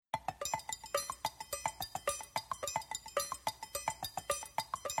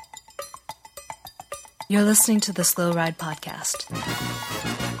You're listening to the Slow Ride Podcast.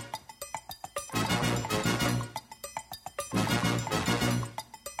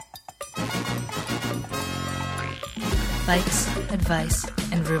 Bikes, advice,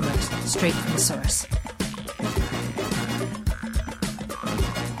 and rumors straight from the source.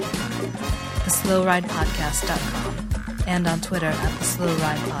 TheSlowRidePodcast.com and on Twitter at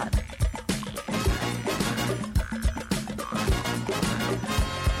TheSlowRidePod.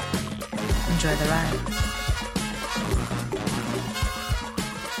 Enjoy the ride.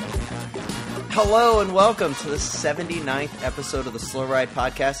 Hello and welcome to the 79th episode of the Slow Ride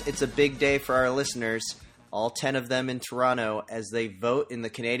Podcast. It's a big day for our listeners, all 10 of them in Toronto, as they vote in the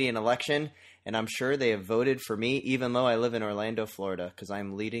Canadian election. And I'm sure they have voted for me, even though I live in Orlando, Florida, because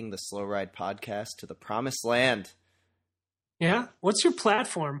I'm leading the Slow Ride Podcast to the promised land. Yeah? What's your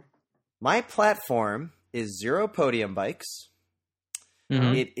platform? My platform is Zero Podium Bikes.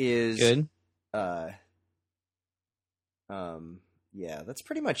 Mm-hmm. It is... Good. Yeah, that's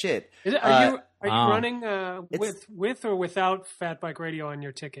pretty much it. Are you running with or without Fat Bike Radio on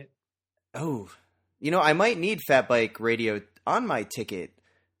your ticket? Oh, I might need Fat Bike Radio on my ticket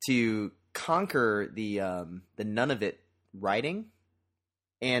to conquer the none of it riding,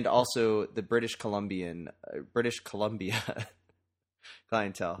 and also the British Columbia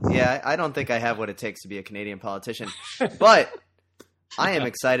clientele. Yeah, I don't think I have what it takes to be a Canadian politician, but I am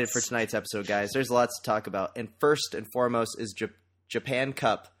excited for tonight's episode, guys. There's lots to talk about, and first and foremost is Japan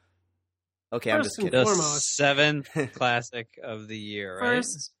Cup. Okay, I'm just kidding. The seventh classic of the year, right?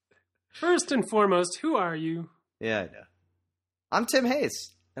 First and foremost, who are you? Yeah, I know. I'm Tim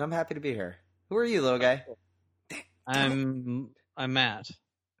Hayes, and I'm happy to be here. Who are you, little guy? I'm Matt.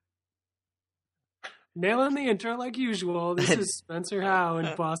 Nailing the intro like usual. This is Spencer Howe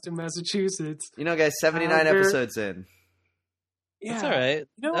in Boston, Massachusetts. Guys, 79 episodes in. Yeah. That's all right.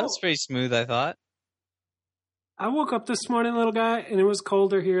 That was pretty smooth, I thought. I woke up this morning, little guy, and it was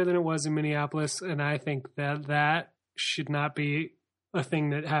colder here than it was in Minneapolis, and I think that should not be a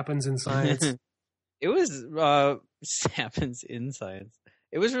thing that happens in science. It was happens in science.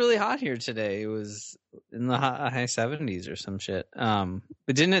 It was really hot here today. It was in the high 70s or some shit. But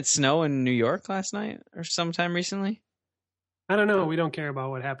didn't it snow in New York last night or sometime recently? I don't know. We don't care about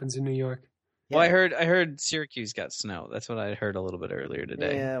what happens in New York. Well, I heard Syracuse got snow. That's what I heard a little bit earlier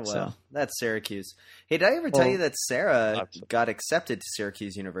today. Yeah, well, that's Syracuse. Hey, did I ever tell you that Sarah got accepted to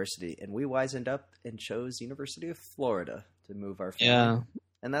Syracuse University, and we wisened up and chose University of Florida to move our family? Yeah,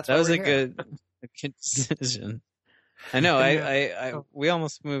 and that was a good decision. I know. We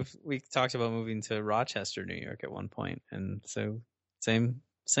almost moved. We talked about moving to Rochester, New York, at one point, and so same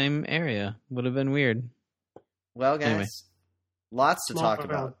area. Would have been weird. Well, guys, anyway. Lots to talk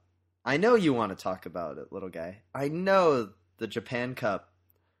about. I know you want to talk about it, little guy. I know the Japan Cup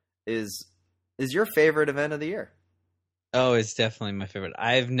is your favorite event of the year. Oh, it's definitely my favorite.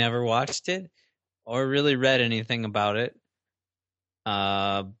 I've never watched it or really read anything about it.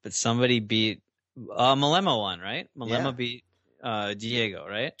 But somebody beat Malema won, right? Malema beat Diego,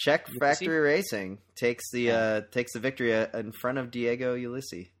 right? Czech Factory Racing takes the victory in front of Diego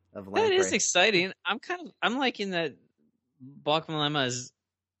Ulisi of Lamprey. That is exciting. I'm liking that Bach Malema is.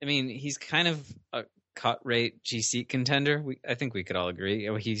 I mean, he's kind of a cut rate GC contender. I think we could all agree.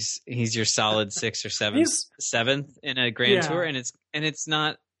 He's your solid sixth or seventh in a Grand Tour, and it's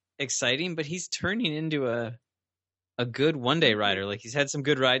not exciting, but he's turning into a good one day rider. Like, he's had some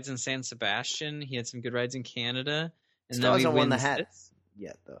good rides in San Sebastian. He had some good rides in Canada, and still hasn't won the hat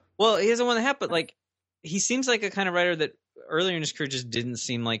yet, though. Well, he hasn't won the hat, but like, he seems like a kind of rider that earlier in his career just didn't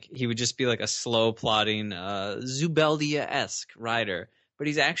seem like he would just be like a slow plodding Zubeldia-esque rider. But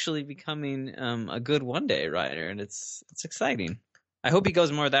he's actually becoming a good one-day rider, and it's exciting. I hope he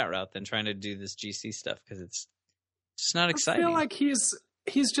goes more that route than trying to do this GC stuff, because it's just not exciting. I feel like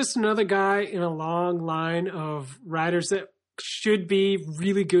he's just another guy in a long line of riders that should be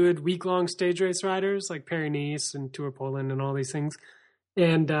really good week-long stage race riders, like Paris-Nice and Tour Poland and all these things,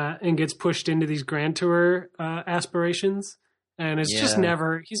 and gets pushed into these Grand Tour aspirations, and it's just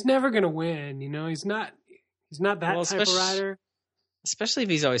he's never going to win. He's not that type of rider. Especially if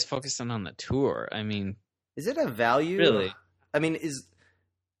he's always focusing on the tour. I mean, is it a value? Really? I mean,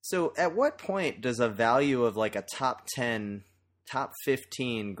 so at what point does a value of like a top 10, top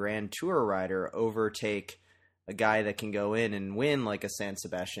 15 Grand Tour rider overtake a guy that can go in and win like a San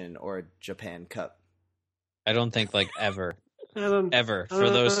Sebastian or a Japan Cup? I don't think ever for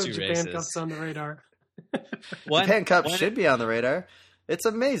those two races. Japan Cup's on the radar. Japan Cup should be on the radar. It's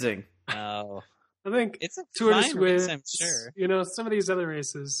amazing. Oh. I think it's a Tour de fine Suisse, race, I'm sure. Some of these other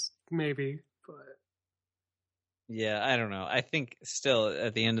races, maybe. But Yeah, I don't know. I think still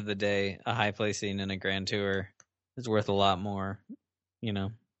at the end of the day, a high placing in a Grand Tour is worth a lot more. You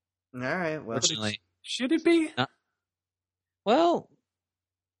know. All right. Well, Fortunately, Should it be? well,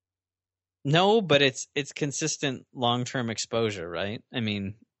 no, but it's consistent long term exposure, right? I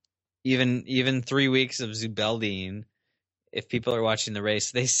mean, even 3 weeks of Zubeldine, if people are watching the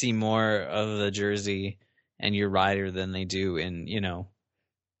race, they see more of the jersey and your rider than they do in,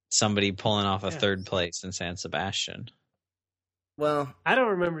 somebody pulling off a third place in San Sebastian. well, I don't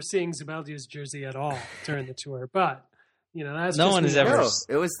remember seeing Zubeldia's jersey at all during the tour, but that's No just one me. has ever. no,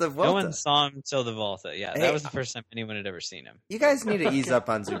 it was the Vuelta. No one saw him till the Volta. Yeah, Hey, that was the first time anyone had ever seen him. You guys need to ease up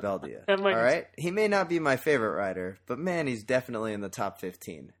on Zubeldia. That All might- right, he may not be my favorite rider, but man, he's definitely in the top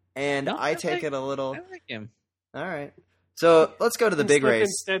 15. And No, I take it a little. I like him. All right, so let's go to the Been big slipping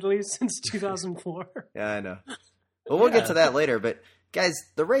race. steadily since 2004. Yeah, I know. Well, we'll get Yeah. to that later. But guys,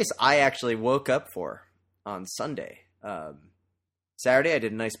 the race I actually woke up for on Sunday. Saturday, I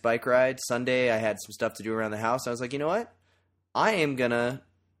did a nice bike ride. Sunday, I had some stuff to do around the house. I was like, you know what? I am gonna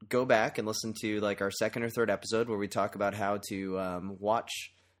go back and listen to like our second or third episode where we talk about how to watch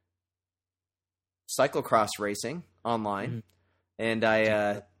cyclocross racing online, and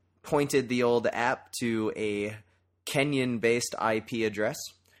I pointed the old app to a Kenyan-based IP address,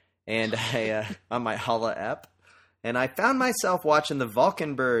 and I on my Hala app, and I found myself watching the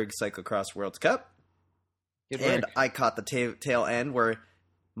Valkenburg Cyclocross World Cup. Good And work. I caught the tail end where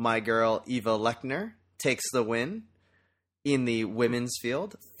my girl Eva Lechner takes the win in the women's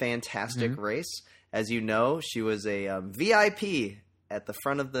field. Fantastic race. As you know, she was a VIP at the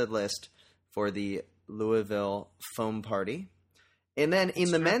front of the list for the Louisville Foam Party. And then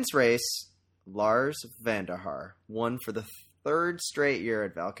in the men's race, Lars van der Haar won for the third straight year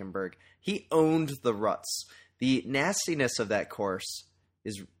at Valkenburg. He owned the ruts. The nastiness of that course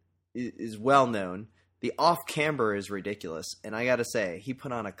is well known. The off-camber is ridiculous, and I gotta say, he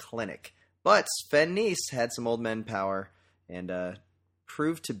put on a clinic. But Sven Nys had some old men power and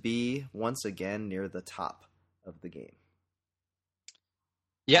proved to be, once again, near the top of the game.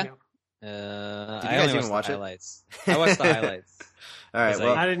 Yeah. Did you I guys only even watched watch the it? highlights. I watched the highlights. All right, 'Cause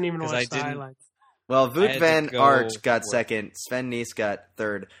well, I didn't even 'cause watch I the didn't- highlights. well, I Wout had to van go Aert got work. second. Sven Nys got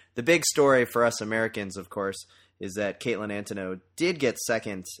third. The big story for us Americans, of course, is that Caitlin Antonou did get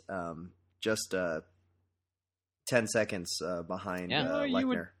second, just 10 seconds behind Yeah. Oh,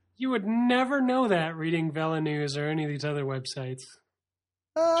 Lechner. You would never know that reading Vela News or any of these other websites.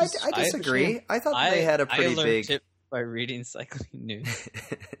 I I- disagree. I thought they had a I pretty learned big. it by reading cycling news.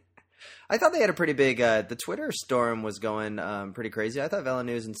 I thought they had a pretty big. The Twitter storm was going pretty crazy. I thought Vela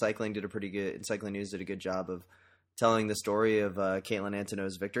News and Cycling did a pretty good. And Cycling News did a good job of telling the story of Caitlin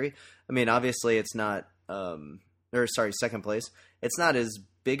Antonou's victory. I mean, obviously, it's not. Second place. It's not as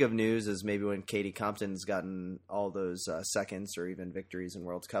big of news as maybe when Katie Compton's gotten all those seconds or even victories in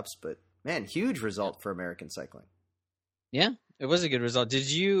World Cups. But man, huge result for American cycling. Yeah, it was a good result. Did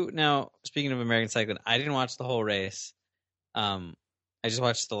you now? Speaking of American cycling, I didn't watch the whole race. I just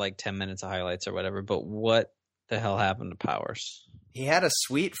watched the 10 minutes of highlights or whatever. But what the hell happened to Powers? He had a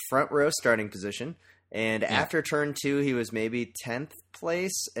sweet front row starting position, and after turn 2, he was maybe 10th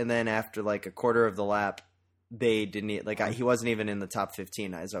place, and then after a quarter of the lap, they didn't he wasn't even in the top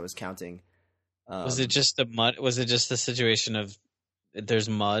 15 as I was counting. Was it just the mud? Was it just the situation of there's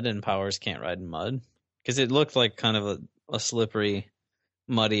mud and Powers can't ride in mud? Because it looked like kind of a slippery,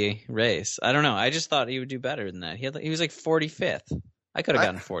 muddy race. I don't know. I just thought he would do better than that. He was 45th. I could have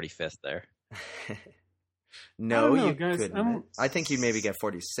gotten 45th there. No, I don't know, you guys. couldn't. I think you maybe get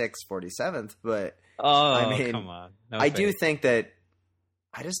 46th, 47th, but Oh, I mean, come on. No I faith. do think that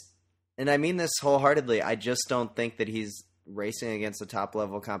and I mean this wholeheartedly, I just don't think that he's racing against a top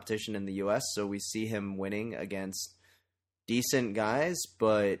level competition in the US, so we see him winning against decent guys,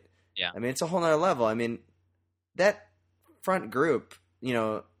 but Yeah. I mean, it's a whole nother level. I mean, that front group,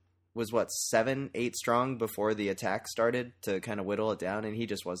 was 7, 8 strong before the attack started to kind of whittle it down, and he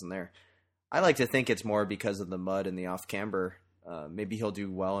just wasn't there. I like to think it's more because of the mud and the off camber. Maybe he'll do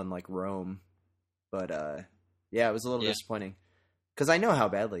well in Rome, but yeah, it was a little disappointing because I know how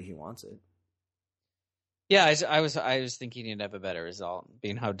badly he wants it. Yeah, I was thinking he'd have a better result,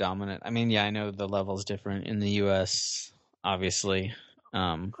 being how dominant. I mean, yeah, I know the level's different in the U.S., obviously,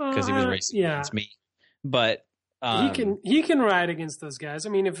 because he was racing against me. But he can ride against those guys. I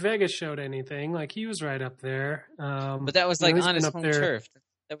mean, if Vegas showed anything, he was right up there. But that was he's on his been up home there. turf.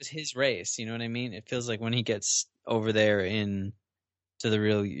 That was his race. You know what I mean? It feels like when he gets over there to the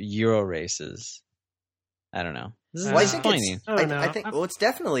real Euro races. I don't know. This is Well, I think disappointing. it's, I don't know. I think well, it's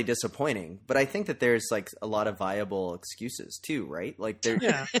definitely disappointing, but I think that there's like a lot of viable excuses too, right? Like there,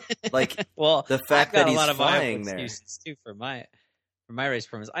 Yeah. like Well, the fact I've got that he's a lot of flying viable there. excuses too for my race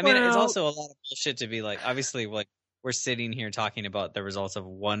permits. I mean, it's Well- also a lot of bullshit to be like. Obviously, like we're sitting here talking about the results of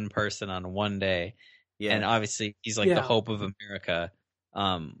one person on one day, Yeah, and obviously he's like Yeah. the hope of America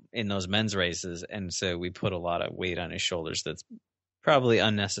in those men's races, and so we put a lot of weight on his shoulders. That's probably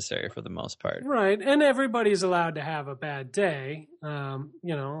unnecessary for the most part. Right. And everybody's allowed to have a bad day.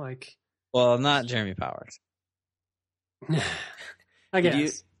 Like Well, not Jeremy Powers. I Did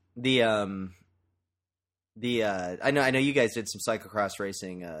guess. I know you guys did some cyclocross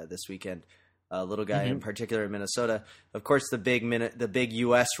racing this weekend. Little guy in particular in Minnesota. Of course, the big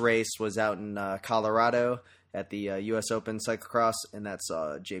U.S. race was out in Colorado at the U.S. Open cyclocross, and that's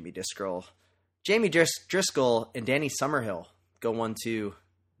Jamie Driscoll, and Danny Summerhill go 1-2,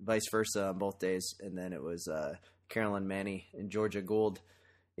 vice versa on both days, and then it was Carolyn Manny and Georgia Gould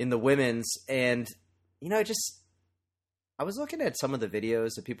in the women's. And I was looking at some of the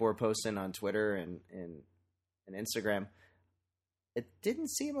videos that people were posting on Twitter and Instagram. It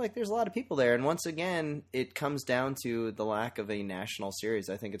didn't seem like there's a lot of people there. And once again, it comes down to the lack of a national series.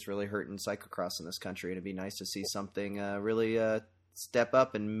 I think it's really hurting cyclocross in this country. And it'd be nice to see something really step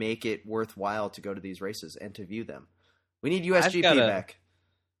up and make it worthwhile to go to these races and to view them. We need USGP back.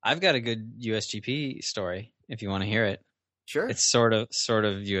 I've got a good USGP story if you want to hear it. Sure. It's sort of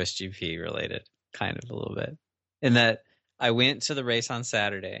USGP related, kind of a little bit. In that I went to the race on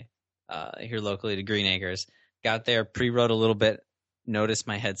Saturday here locally to Green Acres. Got there, pre-rode a little bit, noticed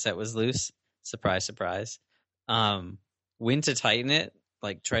my headset was loose. Surprise, surprise. Went to tighten it,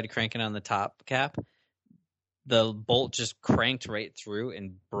 like tried to crank it on the top cap. The bolt just cranked right through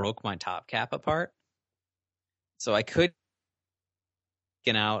and broke my top cap apart. So I could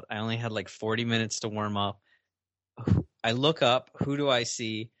get out. I only had like 40 minutes to warm up. I look up. Who do I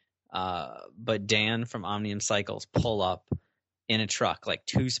see? But Dan from Omnium Cycles pull up in a truck like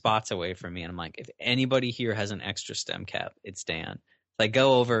 2 spots away from me. And I'm like, if anybody here has an extra stem cap, it's Dan. So I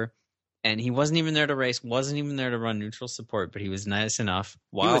go over, and he wasn't even there to race, wasn't even there to run neutral support, but he was nice enough.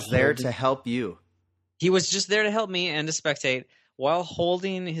 He was there to help you. He was just there to help me and to spectate while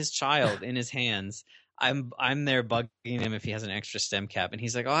holding his child in his hands. I'm there bugging him if he has an extra stem cap, and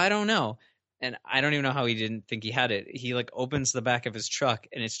he's like, "Oh, I don't know," and I don't even know how he didn't think he had it. He like opens the back of his truck,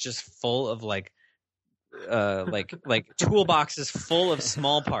 and it's just full of like toolboxes full of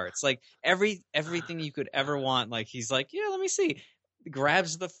small parts, like everything you could ever want. Like he's like, "Yeah, let me see."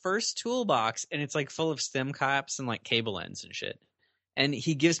 Grabs the first toolbox, and it's like full of stem caps and like cable ends and shit. And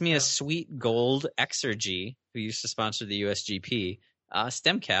he gives me a sweet gold Exergy, who used to sponsor the USGP,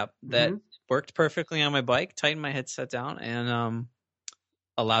 stem cap that worked perfectly on my bike, tightened my headset down, and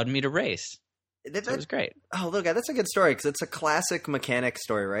allowed me to race. So it was great. Oh, look, that's a good story because it's a classic mechanic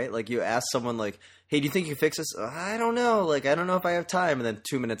story, right? Like you ask someone like, hey, do you think you can fix this? I don't know. Like, I don't know if I have time. And then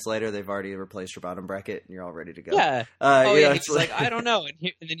 2 minutes later, they've already replaced your bottom bracket and you're all ready to go. Yeah. It's He's like, I don't know. And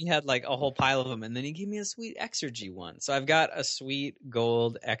then he had like a whole pile of them. And then he gave me a sweet Exergy one. So I've got a sweet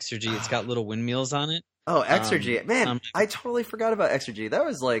gold Exergy. It's got little windmills on it. Oh, Exergy. Man, I totally forgot about Exergy. That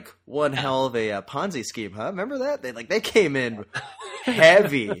was like one hell of a Ponzi scheme, huh? Remember that? They came in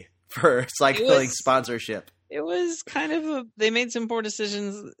heavy for cycling sponsorship. It was kind of they made some poor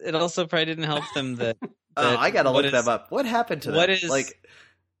decisions. It also probably didn't help them that I gotta look them up. What happened to them?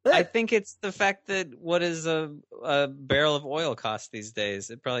 I think it's the fact that what does a barrel of oil cost these days?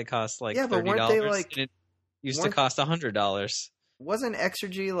 It probably costs like $30. But weren't they like? It used to cost $100. Wasn't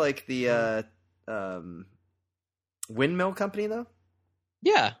Exergy like the windmill company though?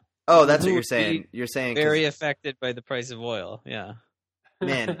 Yeah. Oh, that's what you're saying. You're saying very affected by the price of oil. Yeah.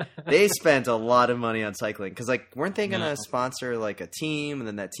 Man, they spent a lot of money on cycling because, like, weren't they going to sponsor like a team, and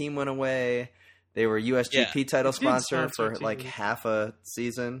then that team went away? They were USGP title sponsor for like half a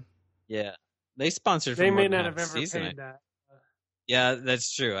season. Yeah, they sponsored. They for may more not than have ever paid that. Yeah,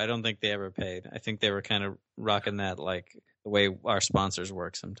 that's true. I don't think they ever paid. I think they were kind of rocking that like the way our sponsors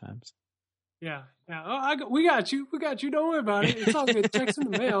work sometimes. Yeah. Oh, we got you. Don't worry about it. It's all good. Checks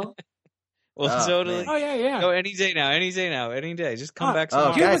in the mail. Well, totally. Man. Oh, yeah. Go any day now. Any day. Just come back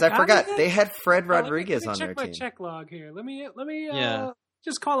tomorrow. Oh, guys, I forgot. They had Fred Rodriguez on their team. Check my check log here. Let me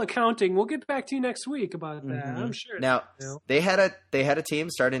just call accounting. We'll get back to you next week about that. I'm sure. Now, they had a team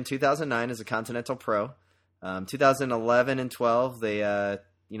start in 2009 as a Continental Pro. 2011 and 12, they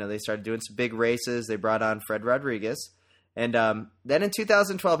started doing some big races. They brought on Fred Rodriguez. And then in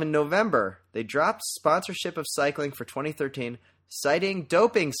 2012, in November, they dropped sponsorship of cycling for 2013, citing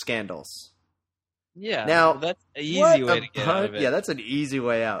doping scandals. Yeah, now that's an easy way to get out of it. Yeah, that's an easy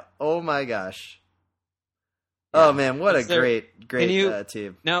way out. Oh my gosh. Oh man, what a Is there- great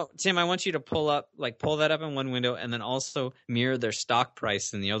team. Now, Tim, I want you to pull that up in one window, and then also mirror their stock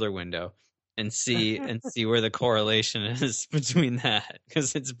price in the other window, and see where the correlation is between that,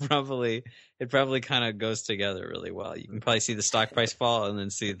 because it probably kind of goes together really well. You can probably see the stock price fall, and then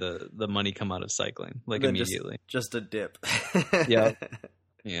see the money come out of cycling immediately. Just a dip. Yeah.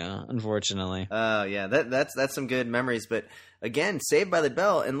 Yeah, unfortunately. Oh yeah, that's some good memories. But again, Saved by the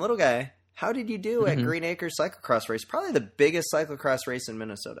Bell. And little guy, how did you do at Green Acres Cyclocross race? Probably the biggest cyclocross race in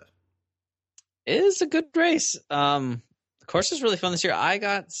Minnesota. It is a good race. The course was really fun this year. I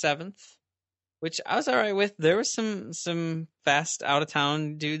got 7th, which I was all right with. There was some fast out of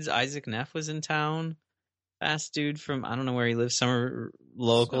town dudes. Isaac Neff was in town. Fast dude from, I don't know where he lives, somewhere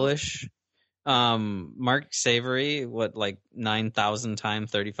local-ish. Mark Savory, 9,000 time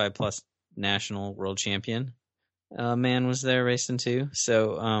 35 plus national world champion man was there racing too.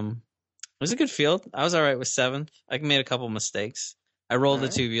 So it was a good field. I was all right with 7th. I made a couple mistakes. I rolled the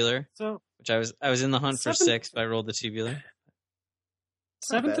tubular, which I was in the hunt for 6th, but I rolled the tubular.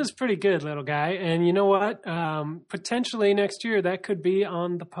 7th is pretty good, little guy. And you know what? Potentially next year that could be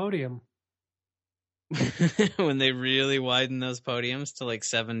on the podium. When they really widen those podiums to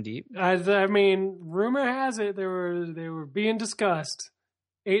 7 deep. I mean, rumor has it they were being discussed.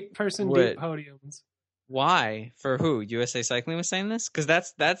 8-person deep podiums. Why? For who? USA Cycling was saying this? Because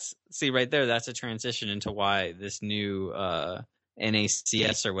that's see right there. That's a transition into why this new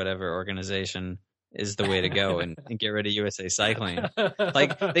NACS or whatever organization is the way to go and get rid of USA Cycling.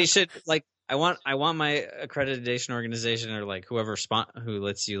 They should I want my accreditation organization or whoever who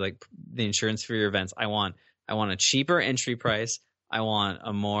lets you the insurance for your events. I want a cheaper entry price. I want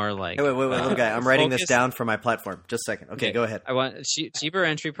a more wait, little guy. I'm writing this down for my platform. Just a second. Okay, go ahead. I want a cheaper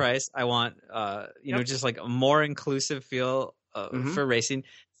entry price. I want just a more inclusive feel for racing,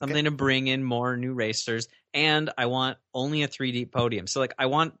 something to bring in more new racers, and I want only a 3 deep podium. So I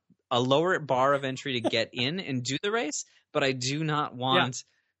want a lower bar of entry to get in and do the race, but I do not want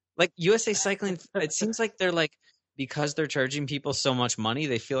USA Cycling. It seems like they're because they're charging people so much money,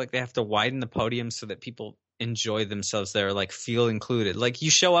 they feel like they have to widen the podium so that people enjoy themselves there, feel included. You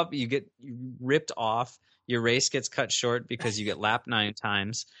show up, you get ripped off, your race gets cut short because you get lapped 9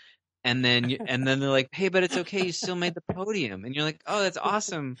 times, and then they're like, hey, but it's okay, you still made the podium, and you're like, oh, that's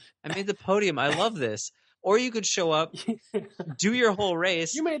awesome, I made the podium, I love this. Or you could show up, do your whole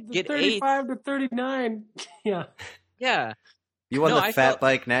race, you made the get 35 to 39. Yeah. You won the Fat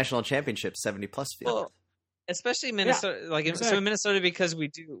Bike National Championship 70 plus field. Well, especially Minnesota, so in Minnesota, because we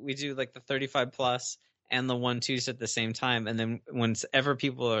do the 35 plus and the 1-2s at the same time, and then whenever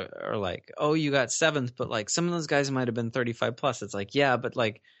people are like, oh, you got 7th, but some of those guys might have been 35 plus. It's but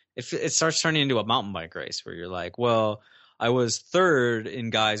if it starts turning into a mountain bike race where you're like, well, I was 3rd in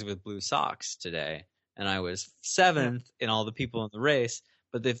guys with blue socks today, and I was 7th in all the people in the race.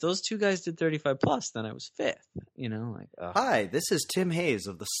 But if those 2 guys did 35 plus, then I was 5th. Hi, this is Tim Hayes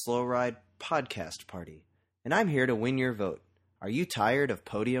of the Slow Ride Podcast Party, and I'm here to win your vote. Are you tired of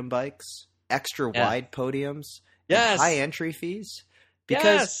podium bikes, extra wide podiums, and high entry fees?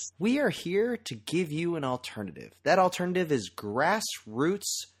 Because we are here to give you an alternative. That alternative is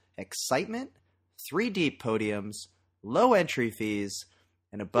grassroots excitement, 3 deep podiums, low entry fees,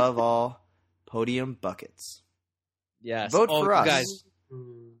 and above all, podium buckets. Yes. Vote for us, guys.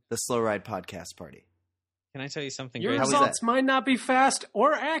 the Slow Ride Podcast Party. Can I tell you something Your great? results might not be fast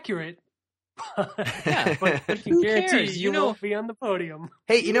or accurate, but who guarantee cares? you won't be on the podium.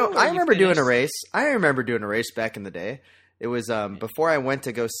 Hey, I remember doing a race. I remember doing a race back in the day. It was before I went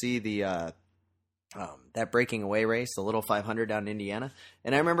to go see the that breaking away race, the Little 500 down in Indiana.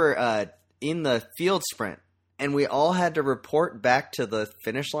 And I remember in the field sprint, and we all had to report back to the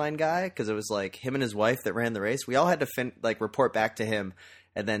finish line guy because it was him and his wife that ran the race. We all had to report back to him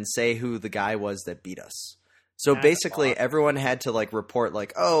and then say who the guy was that beat us. So basically, everyone had to report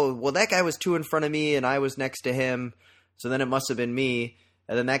oh, well, that guy was 2 in front of me and I was next to him, so then it must have been me,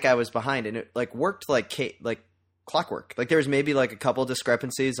 and then that guy was behind, and it worked like clockwork. There was maybe a couple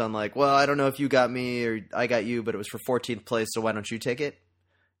discrepancies on well, I don't know if you got me or I got you, but it was for 14th place, so why don't you take it?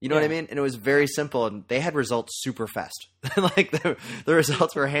 You know what I mean? And it was very simple, and they had results super fast. The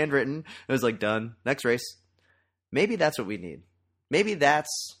results were handwritten. It was done. Next race. Maybe that's what we need. Maybe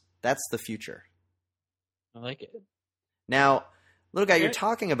that's the future. I like it. Now, little guy, you're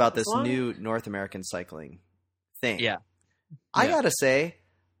talking about this new North American cycling thing. Yeah. I gotta say,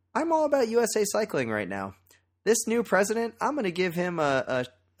 I'm all about USA Cycling right now. This new president, I'm gonna give him an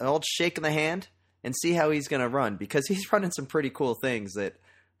old shake in the hand and see how he's gonna run, because he's running some pretty cool things that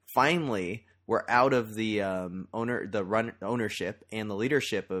finally we're out of the ownership and the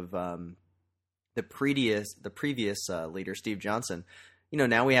leadership of the previous leader, Steve Johnson.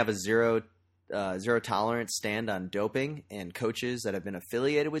 Now we have a zero tolerance stand on doping, and coaches that have been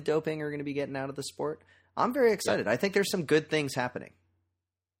affiliated with doping are going to be getting out of the sport. I'm very excited. I think there's some good things happening.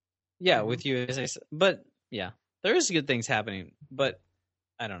 Yeah, with USA, but yeah, there is good things happening. But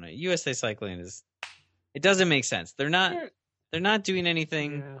I don't know. USA Cycling it doesn't make sense. They're not doing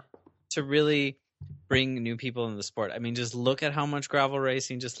anything to really bring new people into the sport. I mean, just look at how much gravel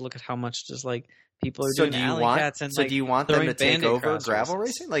racing. Just look at how much people are doing alley cats. And do you want them to take over gravel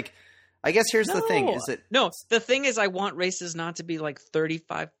racing? Like, I guess here's the thing: is that the thing is, I want races not to be like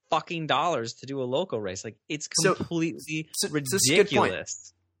 $35 fucking to do a local race. Like, it's completely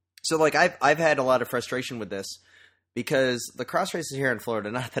ridiculous. So, like, I've had a lot of frustration with this because the cross races here in Florida.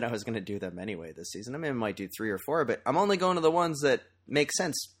 Not that I was going to do them anyway this season. I mean, I might do 3 or 4, but I'm only going to the ones that make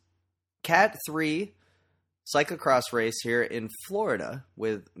sense. Cat 3 cyclocross race here in Florida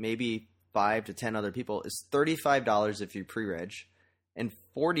with maybe 5 to 10 other people is $35 if you pre-reg and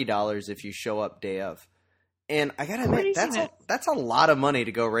 $40 if you show up day of. And I gotta admit, that's a lot of money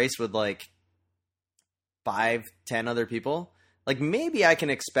to go race with like 5, 10 other people. Like, maybe I can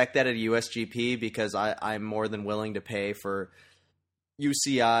expect that at a USGP because I'm more than willing to pay for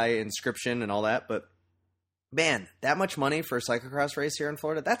UCI inscription and all that. But man, that much money for a cyclocross race here in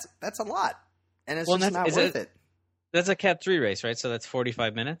Florida, that's a lot. And it's just not worth it. That's a Cat 3 race, right? So that's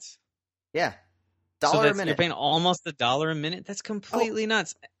 45 minutes? Yeah. $1 a minute. You're paying almost $1 a minute? That's completely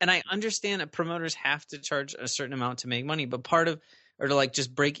nuts. And I understand that promoters have to charge a certain amount to make money, but to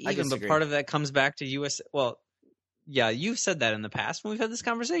just break even, but part of that comes back to US. Well, yeah, you've said that in the past when we've had this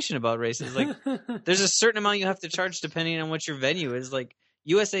conversation about races. Like, there's a certain amount you have to charge depending on what your venue is. Like,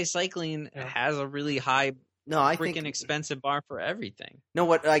 USA Cycling has a really high, expensive bar for everything.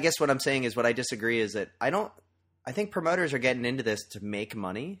 No, I guess what I'm saying is what I disagree is that I think promoters are getting into this to make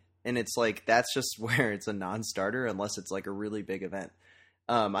money, and it's like that's just where it's a non-starter unless it's like a really big event.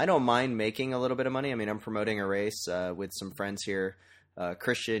 I don't mind making a little bit of money. I mean, I'm promoting a race with some friends here.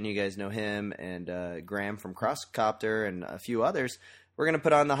 Christian, you guys know him, and Graham from Crosscopter and a few others. We're going to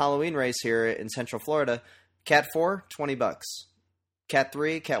put on the Halloween race here in Central Florida. Cat 4, $20. Cat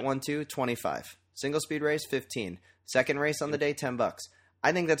 3, Cat 1, 2, $25. Single speed race, $15. Second race on the day, $10.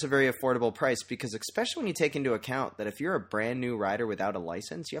 I think that's a very affordable price because especially when you take into account that if you're a brand new rider without a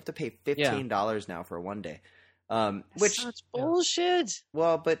license, you have to pay $15 now for one day. Which that's bullshit.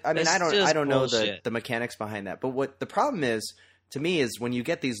 Well, but I mean, I don't know the mechanics behind that. But what the problem is, to me, is when you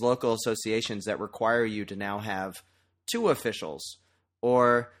get these local associations that require you to now have 2 officials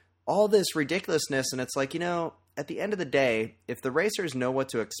or all this ridiculousness. And it's like, at the end of the day, if the racers know what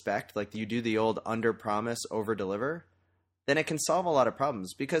to expect, like you do the old under promise, over deliver, then it can solve a lot of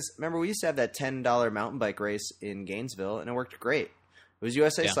problems. Because remember, we used to have that $10 mountain bike race in Gainesville and it worked great. It was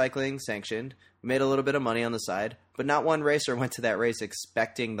USA Cycling sanctioned. We made a little bit of money on the side, but not one racer went to that race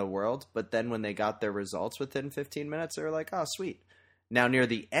expecting the world. But then when they got their results within 15 minutes, they were like, oh, sweet. Now, near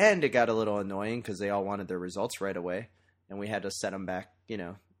the end, it got a little annoying because they all wanted their results right away. And we had to set them back,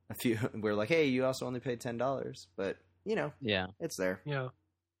 a few. We were like, hey, you also only paid $10. But, it's there. Yeah.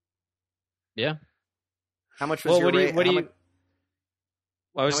 Yeah. How much was your rate?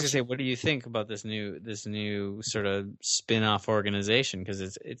 I was going to say, what do you think about this new sort of spin-off organization? Because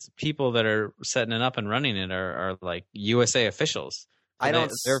it's people that are setting it up and running it are like USA officials. So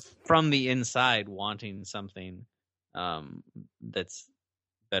they're from the inside wanting something that's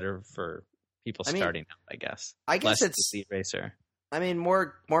better for people starting out, I guess. I guess it's the racer. I mean,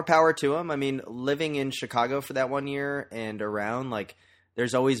 more power to them. I mean, living in Chicago for that 1 year and around, like,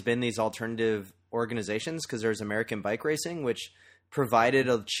 there's always been these alternative organizations because there's American Bike Racing, which provided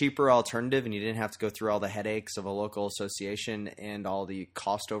a cheaper alternative and you didn't have to go through all the headaches of a local association and all the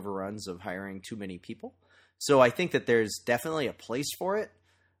cost overruns of hiring too many people. So I think that there's definitely a place for it.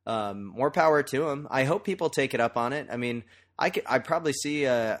 More power to them. I hope people take it up on it. I mean, I probably see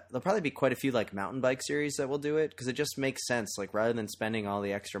there'll probably be quite a few like mountain bike series that will do it because it just makes sense. Like, rather than spending all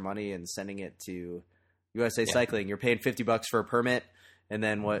the extra money and sending it to USA Cycling, you're paying $50 for a permit, and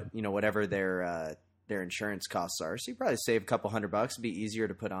then whatever their insurance costs are. So you probably save a couple $100. It'd be easier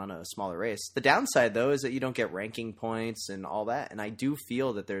to put on a smaller race. The downside, though, is that you don't get ranking points and all that. And I do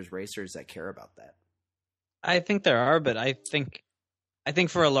feel that there's racers that care about that. I think there are, but I think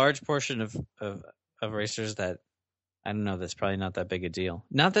for a large portion of racers that, I don't know, that's probably not that big a deal.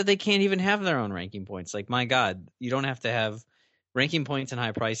 Not that they can't even have their own ranking points. Like, my God, you don't have to have ranking points and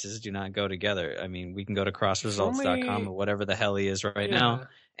high prices do not go together. I mean, we can go to crossresults.com or whatever the hell he is now.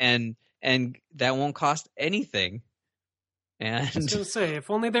 And that won't cost anything. And I was going to say,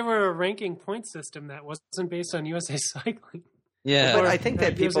 if only there were a ranking point system that wasn't based on USA Cycling. Yeah. But I think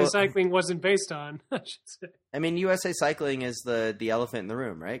that people... USA Cycling wasn't based on, I should say. I mean, USA Cycling is the elephant in the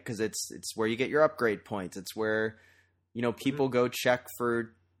room, right? Because it's where you get your upgrade points. It's where, people go check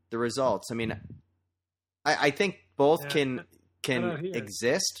for the results. I mean, I think both can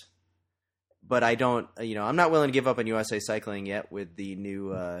exist, but I don't. I'm not willing to give up on USA Cycling yet with the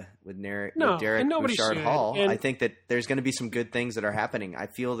new with Derek Bouchard-Hall. I think that there's going to be some good things that are happening. I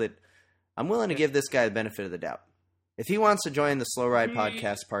feel that I'm willing to give this guy the benefit of the doubt. If he wants to join the Slow Ride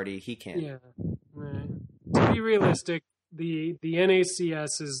podcast party, he can. Yeah. Right. To be realistic, the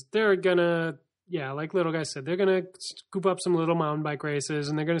NACS they're gonna, like Little Guy said, they're gonna scoop up some little mountain bike races,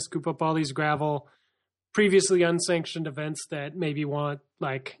 and they're gonna scoop up all these gravel, previously unsanctioned events that maybe want,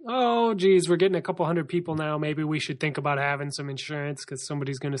 like, oh geez, we're getting a couple hundred people now, maybe we should think about having some insurance because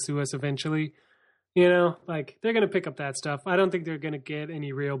somebody's gonna sue us eventually. Like, they're gonna pick up that stuff. I don't think they're gonna get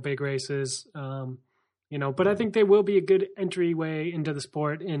any real big races. But I think they will be a good entryway into the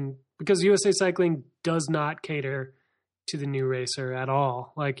sport, and because USA Cycling does not cater to the new racer at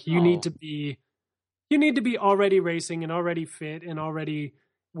all. Like, you need to be already racing and already fit and already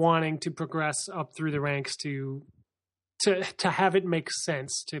wanting to progress up through the ranks to have it make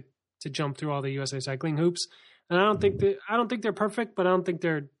sense to jump through all the USA Cycling hoops. And I don't think they're perfect, but I don't think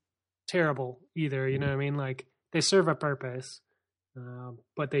they're terrible either. You know what I mean? Like, they serve a purpose,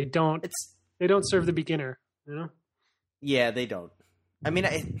 but they don't. They don't serve the beginner, Yeah, they don't. I mean,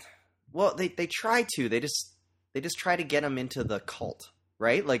 they try to. They just try to get them into the cult,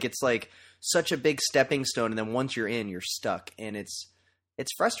 right? Like, it's like such a big stepping stone, and then once you're in, you're stuck, and it's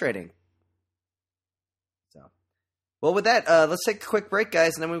frustrating. So, well, with that, let's take a quick break,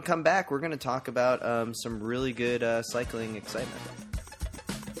 guys, and then when we come back, we're going to talk about some really good cycling excitement.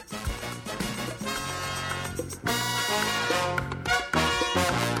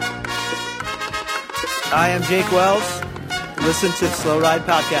 Hi, I'm Jake Wells. Listen to the Slow Ride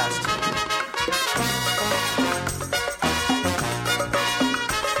Podcast.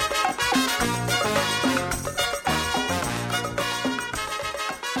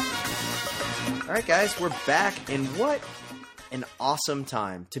 All right, guys, we're back, and what an awesome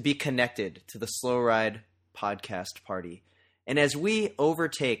time to be connected to the Slow Ride Podcast party. And as we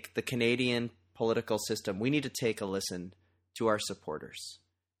overtake the Canadian political system, we need to take a listen to our supporters.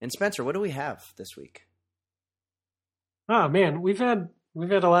 And Spencer, what do we have this week? Oh man, we've had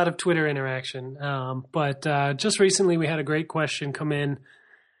a lot of Twitter interaction, but just recently we had a great question come in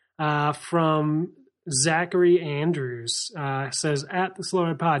from Zachary Andrews. Says, at the Slow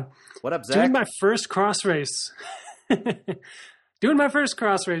Ride Pod, what up, Zach? Doing my first cross race this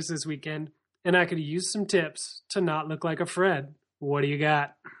weekend, and I could use some tips to not look like a Fred. What do you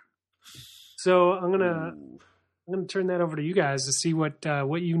got? So I'm gonna turn that over to you guys to see what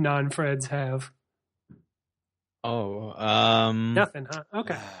you non-Freds have. Nothing, huh?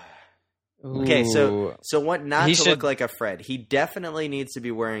 Okay. Okay, so what not to look like a Fred? He definitely needs to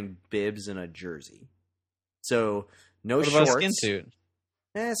be wearing bibs and a jersey. So no shorts. What about a skin suit?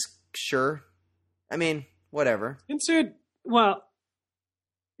 Sure. I mean, whatever. Skin suit. Well,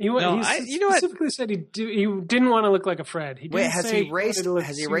 he specifically said he didn't want to look like a Fred. He didn't has he raced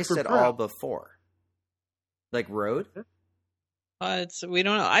at all before? Like road? We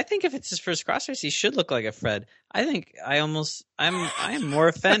don't know. I think if it's his first cross race, he should look like a Fred. I think I am more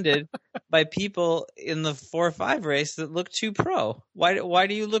offended by people in the 4 or 5 race that look too pro. Why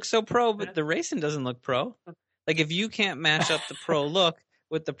do you look so pro, but the racing doesn't look pro? Like, if you can't match up the pro look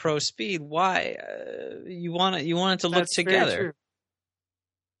with the pro speed, why you want it to look together?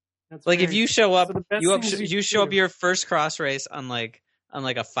 Like, if you show up, you show up your first cross race on like a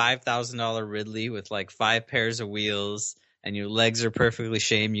 $5,000 Ridley with like 5 pairs of wheels, and your legs are perfectly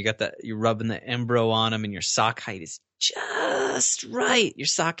shamed. You're rubbing the Embro on them, and your sock height is just right. Your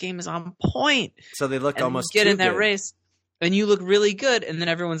sock game is on point. So they look almost get too in that good. race, and you look really good. And then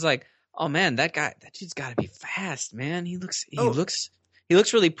everyone's like, "Oh man, that dude's got to be fast, man. He looks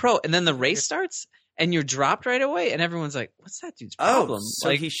really pro." And then the race starts, and you're dropped right away, and everyone's like, "What's that dude's problem?" So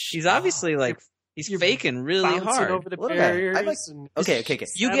like he's obviously he's faking really hard. Over the barriers. Okay.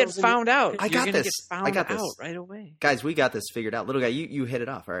 You get found out. I got this. I got this right away. Guys, we got this figured out. Little guy, you hit it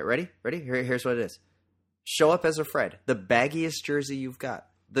off. All right, ready? Here's what it is. Show up as a Fred. The baggiest jersey you've got.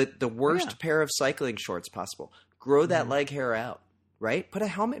 The worst pair of cycling shorts possible. Grow that leg hair out, right? Put a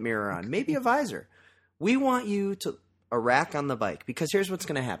helmet mirror on. Maybe a visor. We want you to a rack on the bike, because here's what's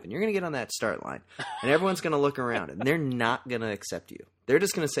going to happen. You're going to get on that start line, and everyone's going to look around, and they're not going to accept you. They're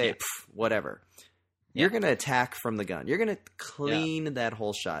just going to say, whatever. You're going to attack from the gun. You're going to clean that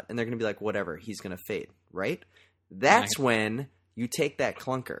whole shot, and they're going to be like, whatever, he's going to fade, right? That's when you take that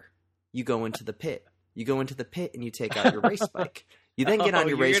clunker. You go into the pit. you go into the pit and you take out your race bike. You then get on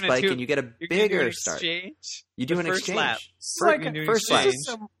your race bike and you get a bigger start. You do an exchange. Lap. First lap.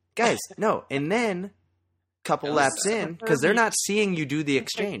 Guys, no. And then couple laps in, because they're not seeing you do the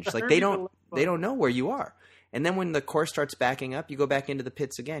exchange. Like they don't know where you are. And then when the course starts backing up, you go back into the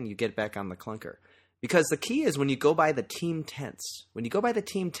pits again. You get back on the clunker. Because the key is when you go by the team tents. When you go by the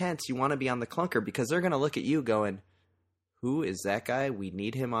team tents, you want to be on the clunker because they're going to look at you going, who is that guy? We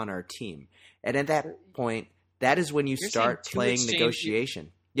need him on our team. And at that point, that is when you start playing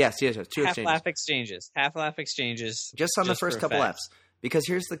negotiation. Yes, two exchanges. Half-lap exchanges. Just on the first couple laps. Because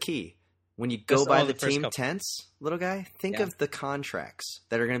here's the key. When you go by the team tents, little guy, think of the contracts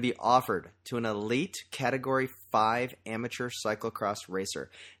that are going to be offered to an elite Category 5 amateur cyclocross racer.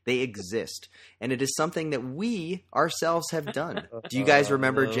 They exist. And it is something that we ourselves have done. Do you guys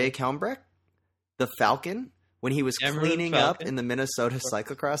remember Jake Helmbrecht? The Falcon? When he was cleaning up in the Minnesota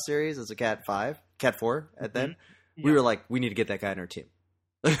Cyclocross Series as a Cat 4 at then, we were like, we need to get that guy on our team.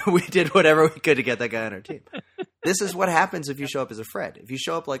 We did whatever we could to get that guy on our team. This is what happens if you show up as a Fred. If you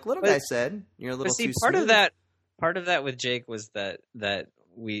show up like little guy said, you're a little too part smooth. Part of that with Jake was that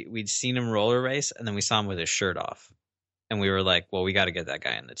we'd seen him roller race and then we saw him with his shirt off, and we were like, well, we got to get that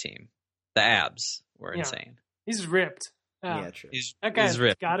guy on the team. The abs were insane. He's ripped. Yeah, true. That guy's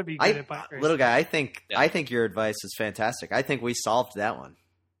got to be good at bike racing. Little guy, I think your advice is fantastic. I think we solved that one.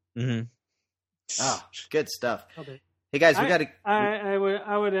 Mm-hmm. Oh, good stuff. Okay. Hey guys, we got to.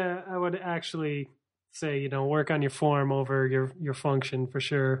 I would actually say, work on your form over your function for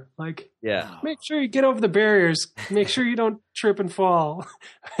sure. Like, make sure you get over the barriers. Make sure you don't trip and fall.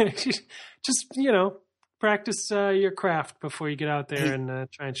 Just practice your craft before you get out there and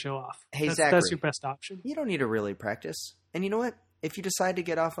try and show off. Hey, Zachary, that's your best option. You don't need to really practice. And you know what? If you decide to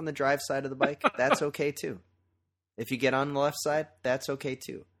get off on the drive side of the bike, that's okay too. If you get on the left side, that's okay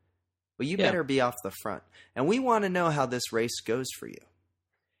too. But you better be off the front. And we want to know how this race goes for you.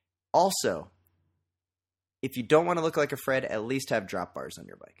 Also, if you don't want to look like a Fred, at least have drop bars on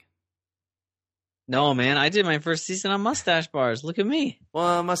your bike. No, man, I did my first season on mustache bars. Look at me.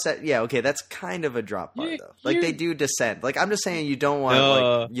 Well, mustache, okay, that's kind of a drop bar though. Like they do descend. Like I'm just saying, you don't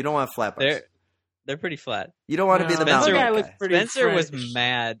want flat bars. They're pretty flat. You don't want to be the mountain guy. Spencer was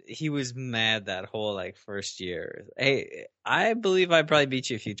mad. He was mad that whole first year. Hey, I believe I probably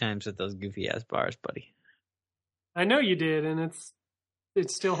beat you a few times with those goofy ass bars, buddy. I know you did, and it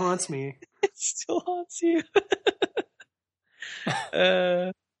still haunts me. It still haunts you.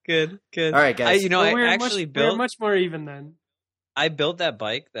 Good. All right, guys. We're much more even then. I built that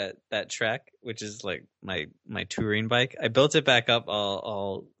bike, that Trek, which is like my touring bike. I built it back up,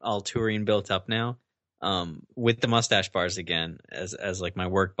 all touring built up now, with the mustache bars again as like my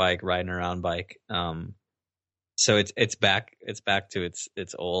work bike, riding around bike. So it's back to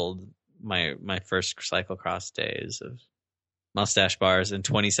its old my first cyclocross days of mustache bars and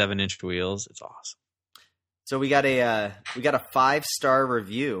 27-inch wheels. It's awesome. So we got a 5-star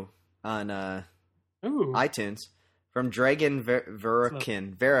review on iTunes. From Dragon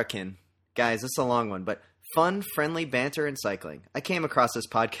Verikin. Guys, this is a long one, but fun, friendly banter and cycling. I came across this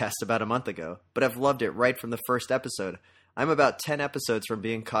podcast about a month ago, but I've loved it right from the first episode. I'm about 10 episodes from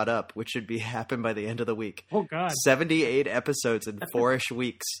being caught up, which should happen by the end of the week. Oh, God. 78 episodes in 4-ish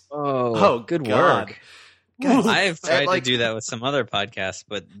weeks. Oh, good work. Guys, I've tried to do that with some other podcasts,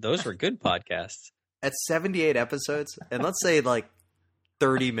 but those were good podcasts. At 78 episodes, and let's say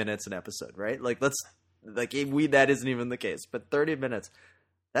 30 minutes an episode, right? That isn't even the case, but 30 minutes.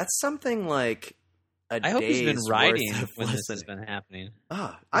 That's something like a day's I hope he's been riding when listening. this has been happening.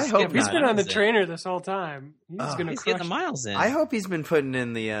 I hope he's been on the trainer this whole time. He's going to get the miles in. I hope he's been putting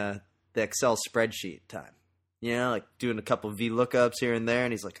in the Excel spreadsheet time. Doing a couple VLOOKUPs here and there,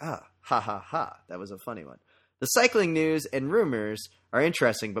 and he's like, ha ha ha, that was a funny one. The cycling news and rumors are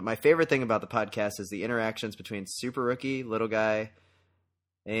interesting, but my favorite thing about the podcast is the interactions between Super Rookie, Little Guy,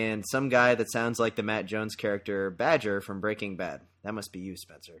 and some guy that sounds like the Matt Jones character Badger from Breaking Bad. That must be you,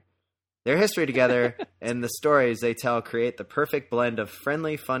 Spencer. Their history together and the stories they tell create the perfect blend of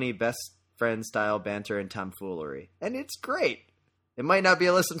friendly, funny, best friend style banter and tomfoolery. And it's great. It might not be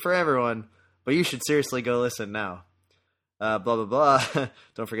a listen for everyone, but you should seriously go listen now. Blah, blah, blah.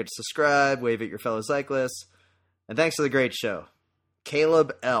 Don't forget to subscribe, wave at your fellow cyclists. And thanks for the great show.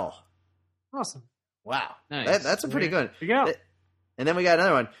 Caleb L. Awesome. Wow. Nice. That's a pretty good. There you go. And then we got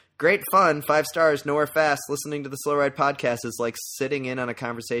another one. Great fun, 5 stars, nowhere fast. Listening to the Slow Ride podcast is like sitting in on a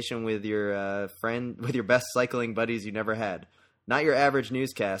conversation with your friend, with your best cycling buddies you never had. Not your average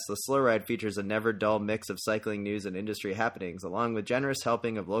newscast, the Slow Ride features a never dull mix of cycling news and industry happenings, along with generous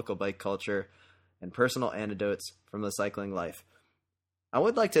helping of local bike culture and personal anecdotes from the cycling life. I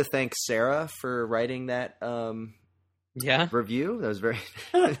would like to thank Sarah for writing that review. That was very,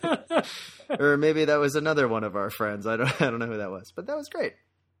 or maybe that was another one of our friends. I don't know who that was, but that was great.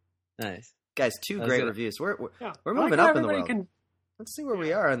 Nice. Guys, two great good. reviews. We're Yeah. moving I like up in the everybody world. Let's see where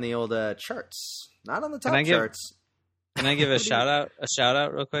we are on the old charts. Not on the top Can I give- charts. Can I give a shout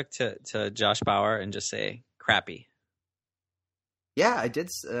out real quick to Josh Bauer and just say crappy? Yeah, I did.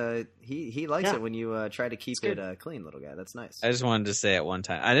 He likes Yeah. it when you try to keep It's it clean, little guy. That's nice. I just wanted to say it one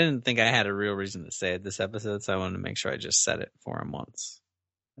time. I didn't think I had a real reason to say it this episode, so I wanted to make sure I just said it for him once.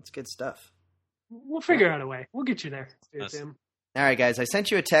 That's good stuff. We'll figure out a way. We'll get you there, Yes. Tim. All right, guys, I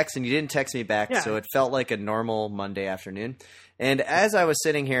sent you a text and you didn't text me back, Yeah. so it felt like a normal Monday afternoon. And as I was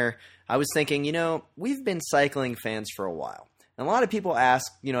sitting here, I was thinking, we've been cycling fans for a while. And a lot of people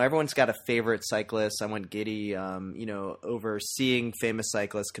ask, everyone's got a favorite cyclist. I went giddy, over seeing famous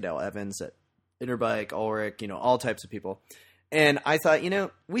cyclists, Cadell Evans at Interbike, Ulrich, all types of people. And I thought,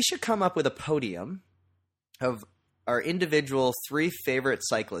 we should come up with a podium of our individual 3 favorite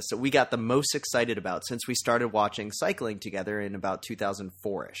cyclists that we got the most excited about since we started watching cycling together in about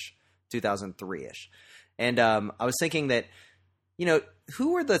 2004-ish, 2003-ish. And I was thinking that,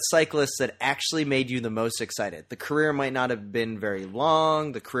 who were the cyclists that actually made you the most excited? The career might not have been very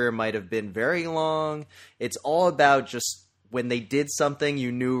long. The career might have been very long. It's all about just when they did something,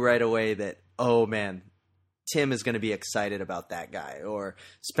 you knew right away that, oh man, Tim is going to be excited about that guy, or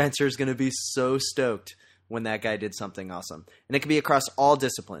Spencer's going to be so stoked when that guy did something awesome. And it can be across all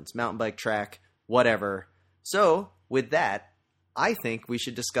disciplines, mountain bike, track, whatever. So with that, I think we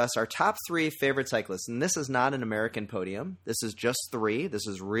should discuss our top 3 favorite cyclists. And this is not an American podium. This is just 3. This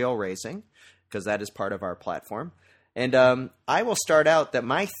is real racing, because that is part of our platform. And I will start out that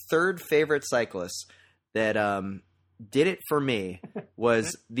my 3rd favorite cyclist that did it for me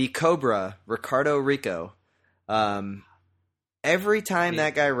was the Cobra, Ricardo Rico. Every time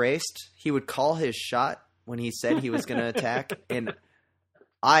that guy raced, he would call his shot when he said he was going to attack. And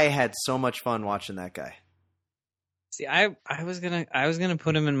I had so much fun watching that guy. See, I was gonna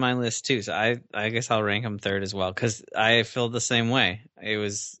put him in my list too, so I guess I'll rank him 3rd as well, because I feel the same way. He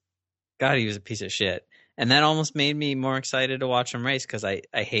was a piece of shit, and that almost made me more excited to watch him race because I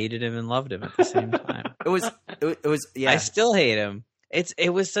hated him and loved him at the same time. It was yeah. I still hate him.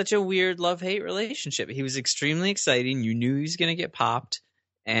 It was such a weird love-hate relationship. He was extremely exciting. You knew he was gonna get popped,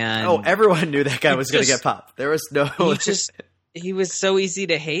 and everyone knew that guy was going to get popped. There was no. He was so easy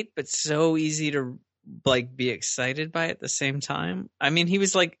to hate, but so easy to be excited by at the same time. I mean, he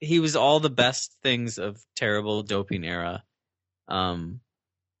was all the best things of terrible doping era. What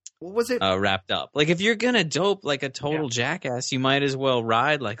was it? Wrapped up. If you're gonna dope like a total jackass, you might as well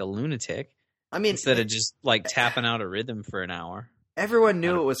ride like a lunatic. I mean, instead of just tapping out a rhythm for an hour. Everyone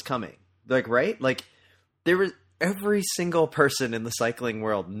knew it was coming. Right? There was every single person in the cycling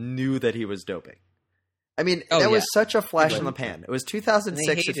world knew that he was doping. I mean, that was such a flash in the pan. It was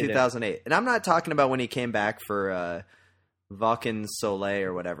 2006 to 2008. And I'm not talking about when he came back for Vacan Soleil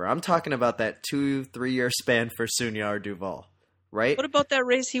or whatever. I'm talking about that 2-3 year span for Sunyar Duval, right? What about that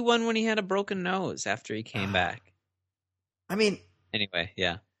race he won when he had a broken nose after he came back? I mean... Anyway,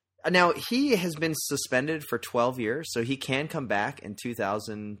 yeah. Now, he has been suspended for 12 years, so he can come back in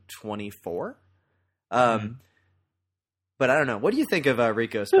 2024. But I don't know. What do you think of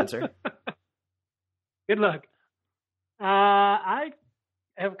Rico, Spencer? Good luck. I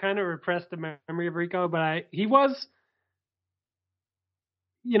have kind of repressed the memory of Rico, but he was,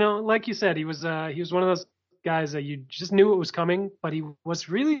 like you said, he was one of those guys that you just knew it was coming, but he was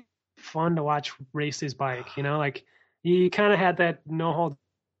really fun to watch race his bike. He kind of had that no holds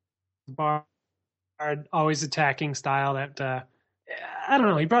barred, always attacking style that I don't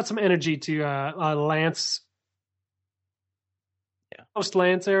know. He brought some energy to Lance. Post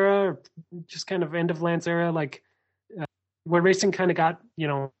Lance era, or just kind of end of Lance era, where racing kind of got,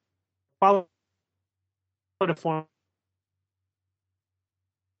 followed a formula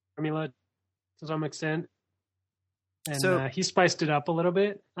to some extent, and he spiced it up a little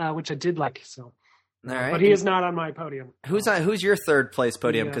bit, which I did like. So, all right, but he is not on my podium. Who's your 3rd place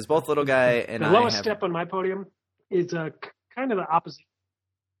podium? Because both little guy and the lowest step on my podium is kind of the opposite.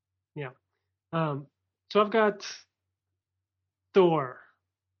 Yeah, so I've got Thor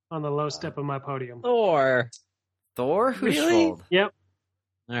on the low step of my podium. Thor? Really? Yep.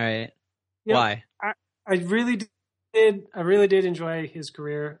 All right. Yep. Why? I really did. I really did enjoy his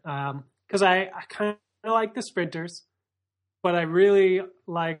career because I kind of like the sprinters, but I really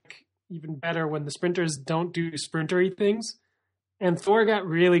like even better when the sprinters don't do sprintery things. And Thor got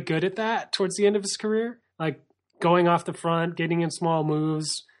really good at that towards the end of his career, going off the front, getting in small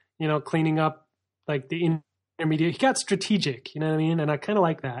moves, cleaning up the intermediate. He got strategic, you know what I mean? And I kind of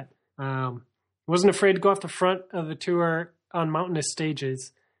like that. Wasn't afraid to go off the front of the tour on mountainous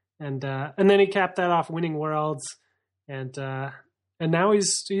stages, and then he capped that off winning Worlds, and now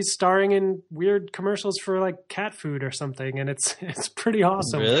he's starring in weird commercials for like cat food or something, and it's pretty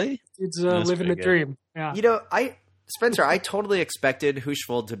awesome. Really? It's living the dream. Yeah. You know, Spencer, I totally expected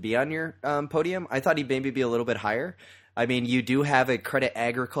Huschvold to be on your podium. I thought he'd maybe be a little bit higher. I mean, you do have a Credit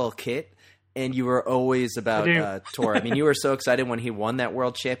Agricole kit, and you were always about Tour. I mean, you were so excited when he won that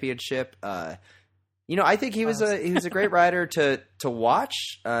World Championship. You know, I think he was a great rider to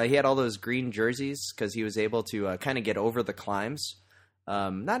watch. He had all those green jerseys because he was able to kind of get over the climbs.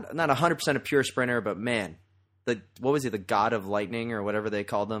 Not 100% a pure sprinter, but man, what was he, the God of Lightning or whatever they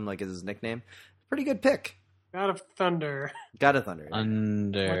called him, like is his nickname? Pretty good pick. God of Thunder. God of Thunder.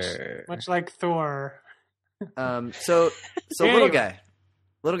 Under. Much like Thor. So Anyway. little guy.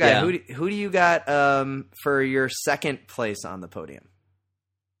 Yeah. Who do you got for your second place on the podium?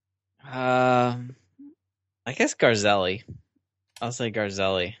 I guess Garzelli. I'll say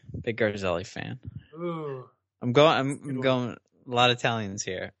Garzelli. Big Garzelli fan. Ooh. I'm going a lot of Italians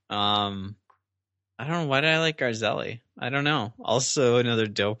here. I don't know, why did I like Garzelli? I don't know. Also another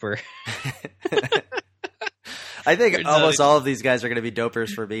doper. I think Garzelli. almost all of these guys are going to be dopers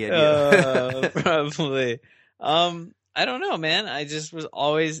for me and you. Probably. I don't know, man. I just was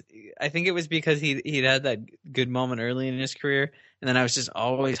always. I think it was because he'd had that good moment early in his career, and then I was just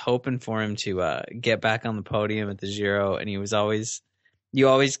always hoping for him to get back on the podium at the Giro, and he was always. You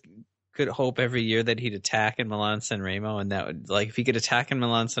always could hope every year that he'd attack in Milan San Remo, and that would if he could attack in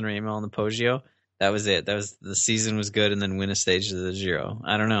Milan San Remo on the Poggio, that was it. That was the season was good, and then win a stage of the Giro.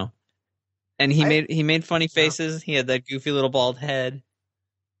 I don't know. And he made funny faces. He had that goofy little bald head.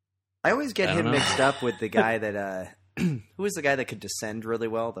 I always get I him don't know. mixed up with the guy that who was the guy that could descend really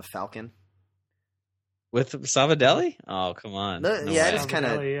well, the Falcon. With Savadelli? Oh, come on. I No just way. kind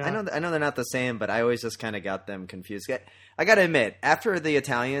of Savadelli, yeah. I know they're not the same, but I always just kind of got them confused. I got to admit, after the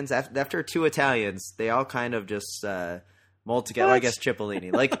Italians, after two Italians, they all kind of just mold together. Well, I guess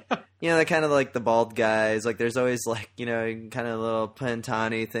Cipollini, they're kind of like the bald guys. Like there's always kind of a little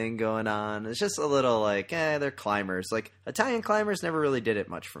Pantani thing going on. It's just a little they're climbers. Like Italian climbers never really did it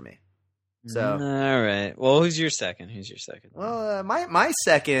much for me. So All right. Well, who's your second? Well, my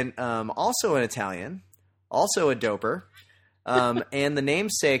second, also an Italian, also a doper, and the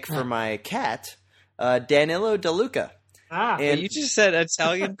namesake for my cat, Danilo De Luca. And You just said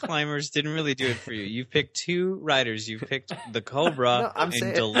Italian climbers didn't really do it for you. You picked two riders. You picked the Cobra No, I'm and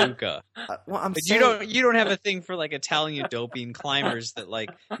saying- De Luca. I'm But saying, you don't have a thing for Italian doping climbers that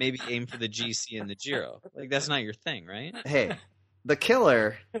maybe aim for the GC and the Giro. That's not your thing, right? Hey, the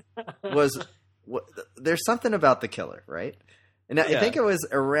killer there's something about the killer, right? And I Yeah. think it was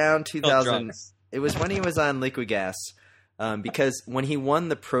around Called 2000. drugs. It was when he was on Liquid Gas, because when he won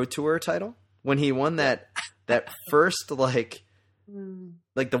the Pro Tour title, when he won that first the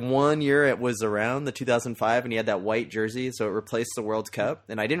 1 year it was around the 2005, and he had that white jersey, so it replaced the World Cup.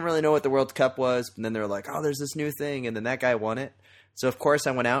 And I didn't really know what the World Cup was, and then they were like, "Oh, there's this new thing," and then that guy won it. So of course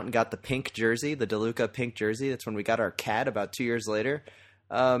I went out and got the pink jersey, the De Luca pink jersey. That's when we got our cat about 2 years later.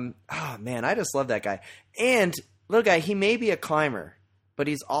 Oh man, I just love that guy. And little guy, he may be a climber, but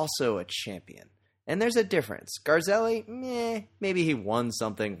he's also a champion. And there's a difference. Garzelli, maybe he won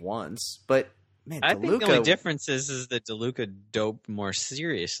something once, but man, I De think Luca, the only difference is that De Luca doped more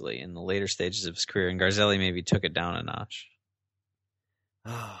seriously in the later stages of his career, and Garzelli maybe took it down a notch.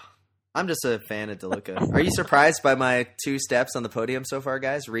 I'm just a fan of De Luca. Are you surprised by my two steps on the podium so far,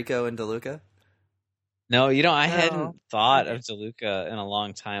 guys? Rico and De Luca? No, I hadn't thought of De Luca in a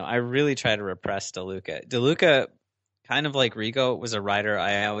long time. I really try to repress De Luca. De Luca, kind of like Rico, was a rider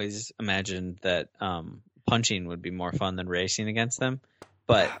I always imagined that punching would be more fun than racing against them.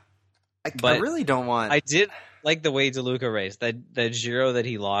 But I really don't want... I did like the way De Luca raced. That Giro that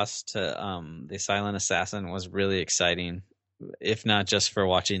he lost to the Silent Assassin was really exciting, if not just for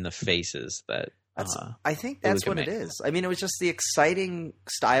watching the faces that... I think that's De what Luca it made. is. I mean, it was just the exciting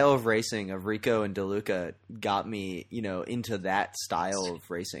style of racing of Rico and De Luca got me, into that style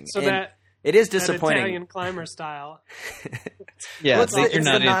of racing. So And that it is that disappointing. Italian climber style. Yeah, Well, it's that the, you're it's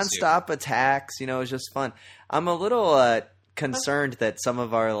not the into. nonstop attacks. It's just fun. I'm a little concerned that some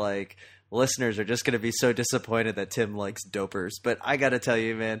of our listeners are just going to be so disappointed that Tim likes dopers. But I got to tell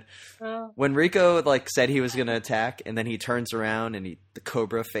you, man, when Rico said he was going to attack, and then he turns around and the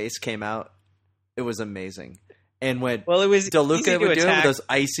Cobra face came out, it was amazing. And when it was De Luca easy to would do it with attack. those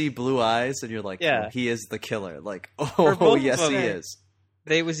icy blue eyes, and you're like, Yeah. oh, he is the killer. For Oh, both yes, of he them. is.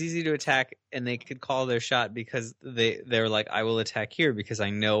 They was easy to attack, and they could call their shot because they were like, I will attack here because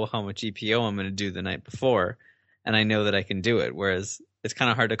I know how much EPO I'm going to do the night before. and I know that I can do it. Whereas it's kind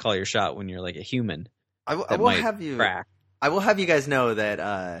of hard to call your shot when you're like a human. I will have you guys know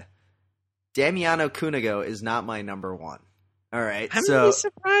that Damiano Cunego is not my number one. All right, I'm really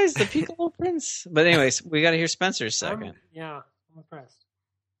surprised, the Piccolo Prince. But anyways, we got to hear Spencer's second. I'm impressed.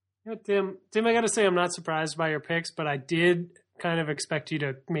 You know, Tim, I got to say I'm not surprised by your picks, but I did kind of expect you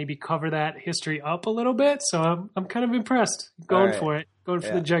to maybe cover that history up a little bit. So I'm kind of impressed. Going for it. Going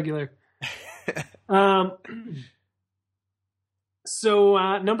for the jugular. So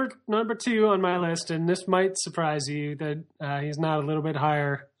number 2 on my list, and this might surprise you that he's not a little bit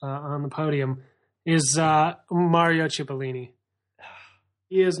higher on the podium, is Mario Cipollini.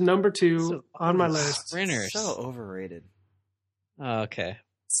 He is number 2 on my list. Sprinters. So overrated. Oh, okay.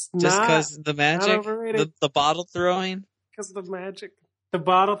 Just because the magic, the bottle throwing? Because of the magic. The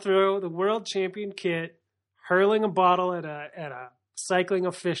bottle throw, the world champion kit, hurling a bottle at a cycling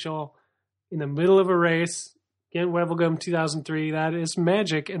official in the middle of a race. Again, Wevelgem 2003. That is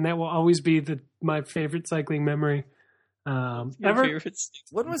magic, and that will always be my favorite cycling memory ever.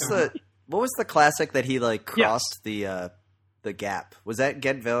 What was the classic that he crossed the gap? Was that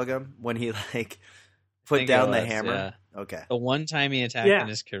Gent Wevelgem when he put down the hammer? Yeah. Okay. The one time he attacked in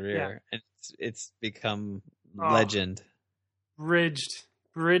his career, and it's become legend.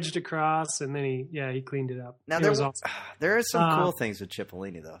 Bridged across, and then he cleaned it up. Now there are some cool things with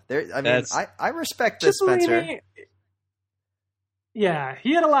Cipollini, though. I respect this, Spencer. Yeah,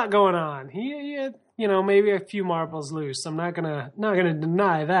 he had a lot going on. He had, maybe a few marbles loose. I'm not gonna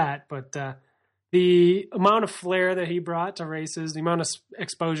deny that, but the amount of flair that he brought to races, the amount of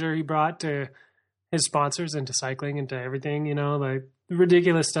exposure he brought to his sponsors and to cycling and to everything, the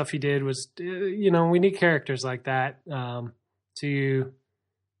ridiculous stuff he did was, we need characters like that to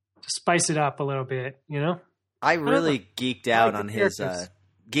spice it up a little bit, I really geeked out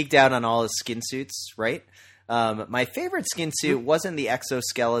on all his skin suits, right? My favorite skin suit wasn't the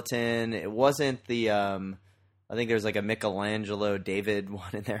exoskeleton. It wasn't the I think there's a Michelangelo David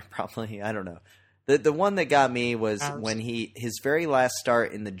one in there, probably. I don't know. The one that got me was when his very last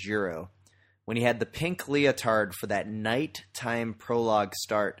start in the Giro, when he had the pink leotard for that nighttime prologue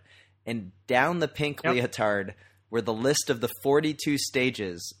start, and down the pink leotard were the list of the 42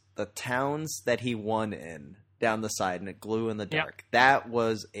 stages, the towns that he won in, down the side, and it glue in the dark. That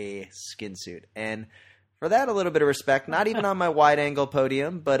was a skin suit. And for that, a little bit of respect, not even on my wide-angle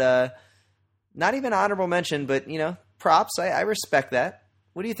podium, but not even honorable mention, but, props. I respect that.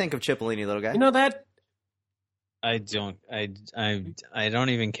 What do you think of Cipollini, little guy? That... I don't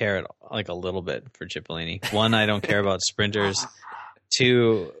even care at all, a little bit for Cipollini. One, I don't care about sprinters.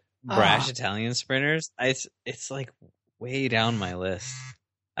 Two, brash Italian sprinters. It's way down my list.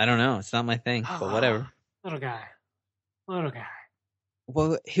 I don't know. It's not my thing, but whatever. Little guy.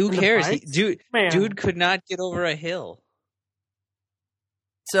 Well, who cares? Dude could not get over a hill.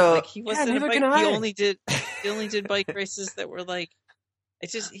 So he wasn't a bike. He only did bike races that were he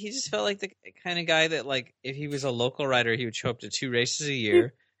just felt like the kind of guy that if he was a local rider, he would show up to 2 races a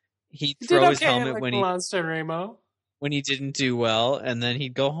year. He'd throw his helmet when he didn't do well, and then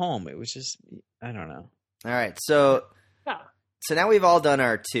he'd go home. It was just, I don't know. All right, so now we've all done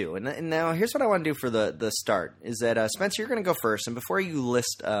our 2, and now here's what I want to do for the start is that Spencer, you're going to go first, and before you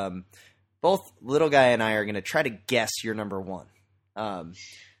list, both little guy and I are going to try to guess your number 1.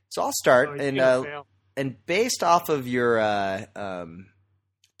 So I'll start, and based off of your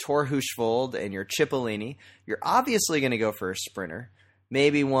Tor Husvold and your Cipollini, you're obviously going to go for a sprinter,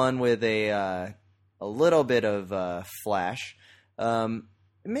 maybe one with a little bit of flash,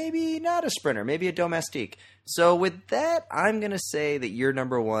 maybe not a sprinter, maybe a domestique. So with that, I'm going to say that your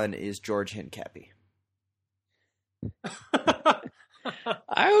number 1 is George Hincapie.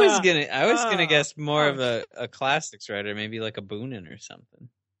 I was gonna guess more of a classics rider, maybe like a Boonen or something.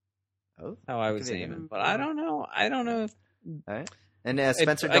 Oh, how I would say him, but I don't know. If... All right. And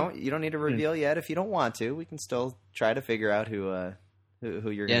Spencer, you don't need to reveal yet if you don't want to. We can still try to figure out who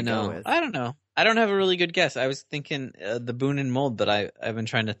you're going to go with. I don't know. I don't have a really good guess. I was thinking the Boonen mold, but I've been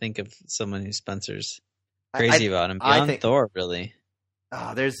trying to think of someone who Spencer's crazy about him beyond Thor, really.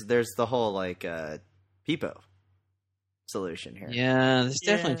 Oh, there's the whole Peepo solution here. Yeah, there's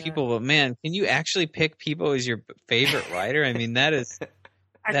definitely people, but man, can you actually pick Peepo as your favorite rider? I mean, that is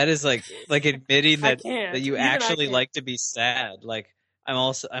like admitting that you actually like to be sad. I'm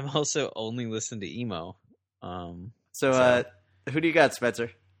also only listen to emo. So who do you got,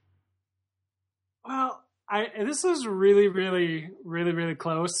 Spencer? Well, this is really, really, really, really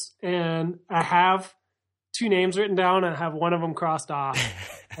close, and I have 2 names written down, and I have one of them crossed off,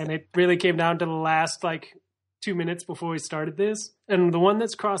 and it really came down to the last 2 minutes before we started this, and the one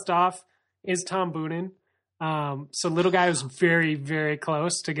that's crossed off is Tom Boonen. So little guy was very, very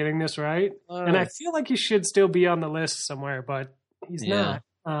close to getting this right. And I feel like he should still be on the list somewhere, but he's not.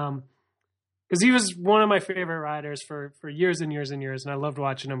 Because he was one of my favorite riders for years and years and years. And I loved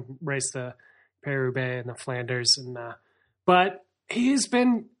watching him race the Paris-Roubaix and the Flanders. But he's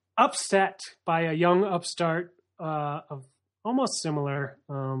been upset by a young upstart of almost similar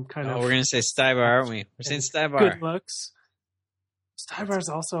kind of. We're going to say Stybar, aren't we? We're saying Stybar. Good looks. Stybar's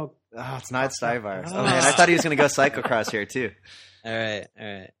also. Oh, it's not Stybar. Oh man, I thought he was going to go cyclocross here too. All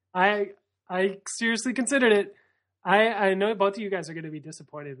right. I seriously considered it. I know both of you guys are going to be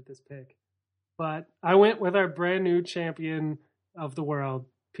disappointed with this pick, but I went with our brand new champion of the world,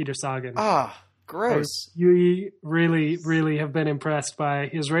 Peter Sagan. Ah, gross. You really, really have been impressed by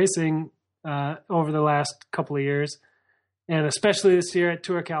his racing over the last couple of years, and especially this year at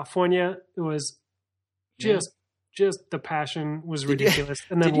Tour California. It was just the passion was ridiculous.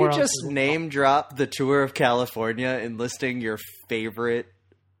 And then did you just name drop the Tour of California in listing your favorite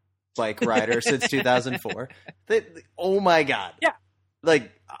bike rider since 2004? Oh my god! Yeah,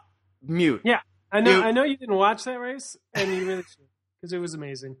 mute. Yeah, I know. Mute. I know you didn't watch that race, and you really should because it was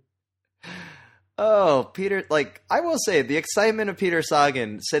amazing. Oh, Peter! I will say, the excitement of Peter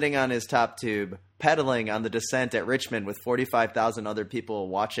Sagan sitting on his top tube, pedaling on the descent at Richmond with 45,000 other people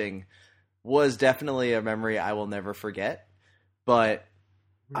watching, was definitely a memory I will never forget. But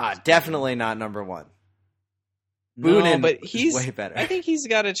definitely not number one. No, but he's way better. I think he's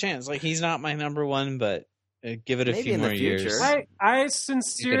got a chance. He's not my number one, but give it a Maybe few more years. I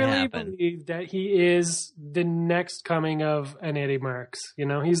sincerely believe that he is the next coming of an Eddie Merckx.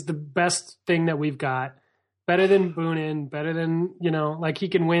 He's the best thing that we've got. Better than Boonen, better than, he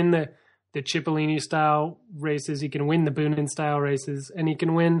can win the Cipollini style races. He can win the Boonen style races, and he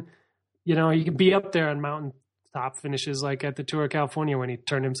can win, he can be up there on mountain top finishes like at the Tour of California when he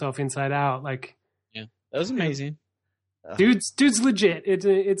turned himself inside out. Yeah, that was amazing. Dude's legit.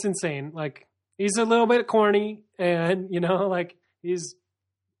 It's insane. He's a little bit corny, and he's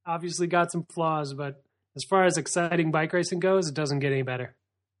obviously got some flaws, but as far as exciting bike racing goes, it doesn't get any better.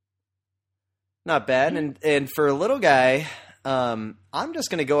 Not bad. And for a little guy, I'm just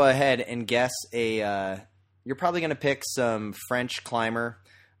going to go ahead and guess you're probably going to pick some French climber,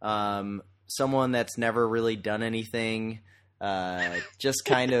 someone that's never really done anything, just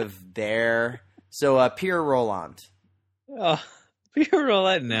kind of there. So Pierre Rolland. Oh, Pierre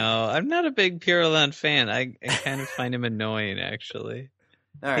Rolland, no. I'm not a big Pierre Rolland fan. I kind of find him annoying, actually.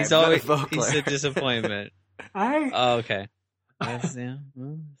 All right, he's a disappointment. Okay.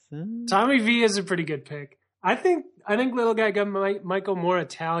 Tommy V is a pretty good pick. I think little guy got Michael more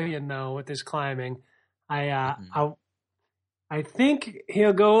Italian though with his climbing. I think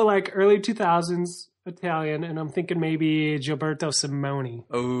he'll go early 2000s Italian, and I'm thinking maybe Gilberto Simoni.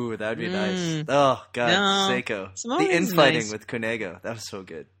 Oh, that'd be nice. Oh God, Seiko. The infighting with Cunego. That was so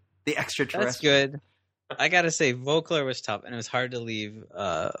good. The extraterrestrial. That's good. I gotta say, Vogler was tough, and it was hard to leave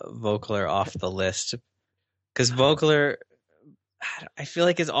Vogler off the list because Vogler, I feel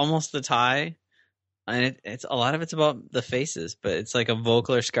like it's almost the tie, and it's a lot of it's about the faces, but it's like a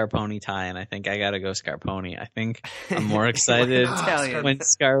Vogler Scarponi tie, and I think I gotta go Scarponi. I think I'm more excited when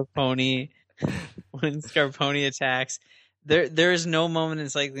Scarponi attacks. There is no moment in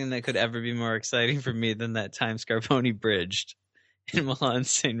cycling that could ever be more exciting for me than that time Scarponi bridged in Milan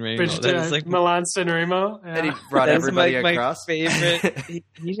San Remo. Milan San Remo, and he brought everybody across. My favorite. He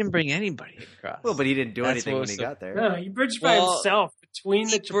didn't bring anybody across. Well, but he didn't do anything when he got there. No, he bridged by himself between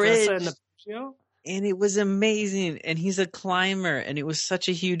the Cipressa and the Puccio. And it was amazing. And he's a climber, and it was such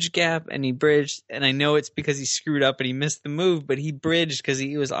a huge gap, and he bridged. And I know it's because he screwed up and he missed the move, but he bridged because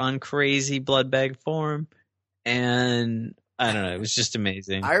he was on crazy blood bag form. And I don't know, it was just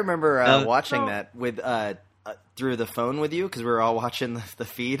amazing. I remember watching that with through the phone with you because we were all watching the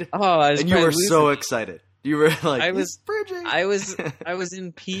feed. Oh, and you were so excited. You were like, I was bridging. I was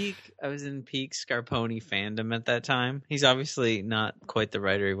in peak Scarponi fandom at that time. He's obviously not quite the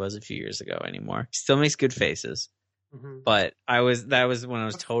writer he was a few years ago anymore. He still makes good faces. Mm-hmm. But that was when I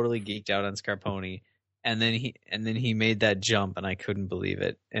was totally geeked out on Scarponi. And then he made that jump and I couldn't believe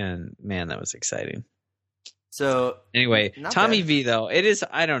it. And man, that was exciting. So anyway, Tommy V though, it is.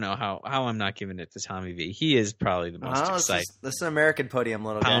 I don't know how I'm not giving it to Tommy V. He is probably the most exciting. This is an American podium,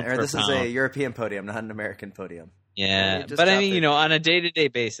 little guy, or this is a European podium, not an American podium. Yeah, but I mean, on a day-to-day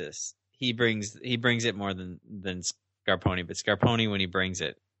basis, he brings it more than Scarponi. But Scarponi, when he brings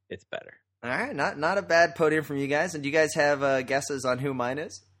it, it's better. All right, not a bad podium from you guys. And do you guys have guesses on who mine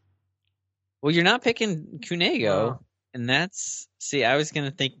is? Well, you're not picking Cunego, and that's I was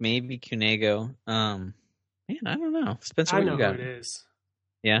gonna think maybe Cunego. Man, I don't know. Spencer, I know what you got? who it is.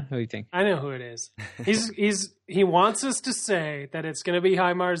 Yeah, who do you think? I know who it is. He wants us to say that it's going to be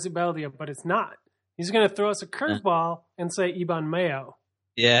Jaimar Zubeldia, but it's not. He's going to throw us a curveball and say Iban Mayo.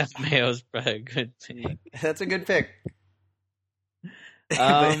 Yeah, Mayo's probably a good pick. That's a good pick.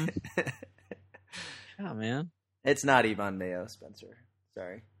 Yeah, man. It's not Ivan Mayo, Spencer.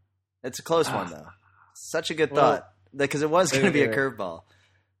 Sorry. It's a close one, though. Such a good thought. Because it was going to be a curveball.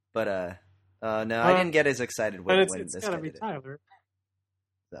 But, no, I didn't get as excited when it's this gotta guy be did it. Tyler.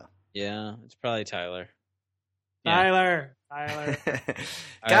 So. Yeah, it's probably Tyler. Tyler.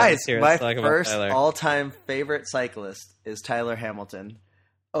 Guys, my talk about first Tyler. all-time favorite cyclist is Tyler Hamilton.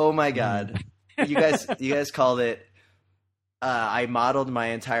 Oh my God. You guys called it, I modeled my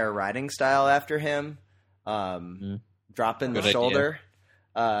entire riding style after him. Dropping the Good shoulder.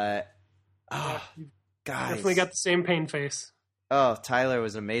 Guys. Definitely got the same pain face. Oh, Tyler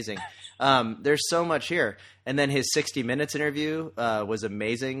was amazing. There's so much here. And then his 60 Minutes interview was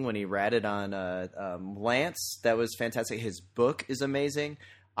amazing when he ratted on Lance. That was fantastic. His book is amazing.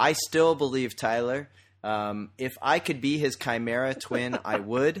 I still believe Tyler. If I could be his chimera twin, I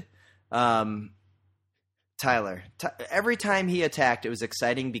would. Tyler. Every time he attacked, it was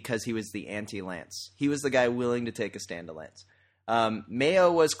exciting because he was the anti-Lance. He was the guy willing to take a stand to Lance.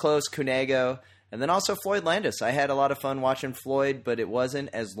 Mayo was close, Cunego. And then also Floyd Landis. I had a lot of fun watching Floyd, but it wasn't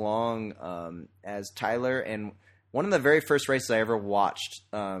as long as Tyler. And one of the very first races I ever watched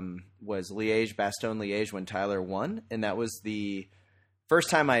was Bastogne-Liège when Tyler won. And that was the first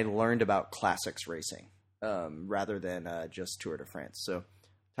time I learned about classics racing rather than just Tour de France. So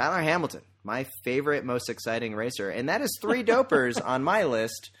Tyler Hamilton, my favorite, most exciting racer. And that is 3 dopers on my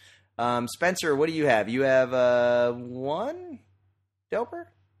list. Spencer, what do you have? You have 1 doper?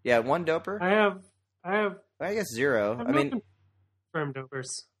 Yeah, 1 doper. I have. I guess 0. I mean, confirmed dopers.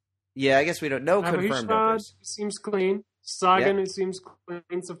 Yeah, I guess we don't know confirmed dopers. Seems clean. Sagan, it seems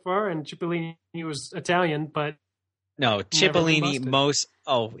clean so far, and Cipollini was Italian, but no, Cipollini most.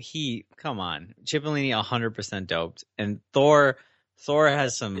 Oh, come on, Cipollini 100% doped, and Thor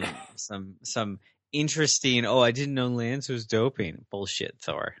has some interesting. Oh, I didn't know Lance was doping. Bullshit,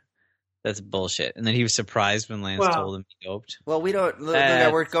 Thor. That's bullshit. And then he was surprised when Lance told him he doped. Well, we don't.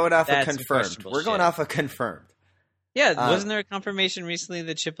 We're going off of confirmed. We're going off of confirmed. Yeah, wasn't there a confirmation recently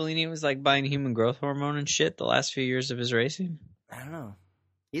that Cipollini was like buying human growth hormone and shit the last few years of his racing? I don't know.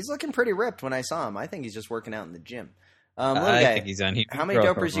 He's looking pretty ripped when I saw him. I think he's just working out in the gym. I think he's on human How many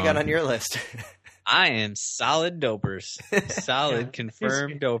growth dopers hormone. you got on your list? I am solid dopers. Solid,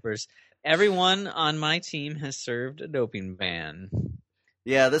 confirmed dopers. Everyone on my team has served a doping ban.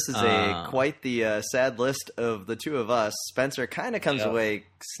 Yeah, this is quite the sad list of the two of us. Spencer kind of comes away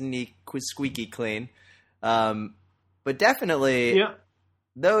squeaky clean. But definitely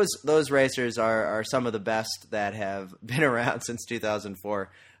those racers are some of the best that have been around since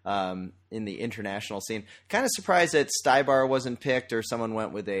 2004 in the international scene. Kind of surprised that Stybar wasn't picked or someone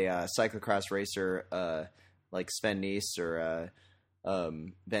went with a cyclocross racer like Sven Nys or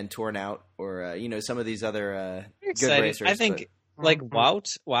Ben Tornout or some of these other good racers. I think like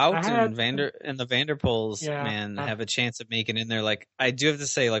Wout and the Vanderpoels, man, have a chance of making in there. Like I do have to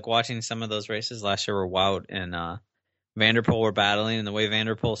say, like watching some of those races last year where Wout and Vanderpoel were battling, and the way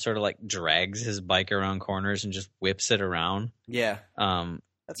Vanderpoel sort of like drags his bike around corners and just whips it around. Yeah,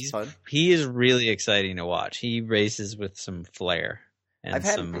 that's fun. He is really exciting to watch. He races with some flair and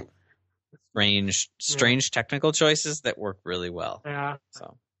some strange technical choices that work really well. Yeah.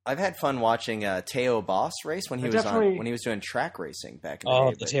 So I've had fun watching Teo Boss race when he was doing track racing back in the day.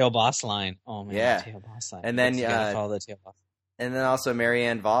 Oh, the Teo Boss line. Oh man, yeah. The Teo Boss line. And then follow the Teo Boss. And then also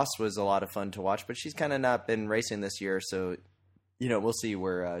Marianne Voss was a lot of fun to watch, but she's kind of not been racing this year, so we'll see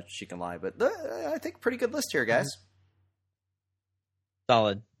where she can lie. But I think pretty good list here, guys.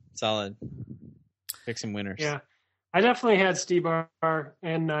 Solid. Pick some winners. Yeah, I definitely had Stybar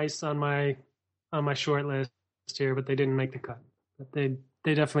and Nice on my short list here, but they didn't make the cut. But they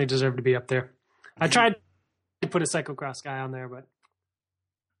definitely deserve to be up there. I tried to put a cyclocross guy on there, but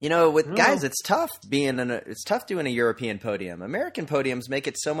guys, it's tough it's tough doing a European podium. American podiums make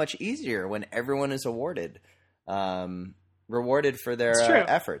it so much easier when everyone is rewarded for their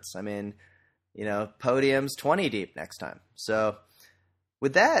efforts. I mean, podiums 20 deep next time. So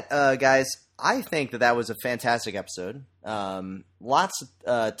with that, guys, I think that was a fantastic episode. Lots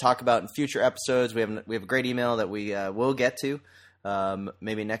to talk about in future episodes. We have a great email that we will get to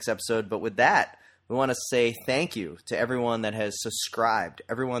maybe next episode. But with that, we want to say thank you to everyone that has subscribed,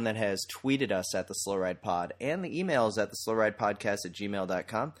 everyone that has tweeted us at the Slow Ride Pod, and the emails at the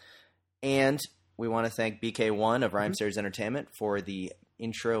slowridepodcast@gmail.com. And we want to thank BK1 of Rhyme Series Entertainment for the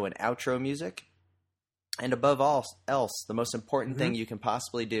intro and outro music. And above all else, the most important thing you can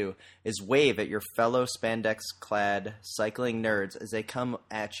possibly do is wave at your fellow spandex-clad cycling nerds as they come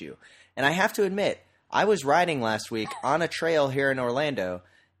at you. And I have to admit, I was riding last week on a trail here in Orlando,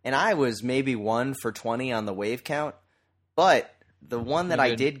 and I was maybe 1 for 20 on the wave count. But the one that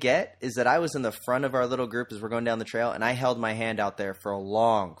I did get is that I was in the front of our little group as we're going down the trail, and I held my hand out there for a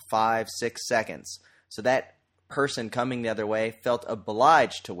long 5-6 seconds. So that person coming the other way felt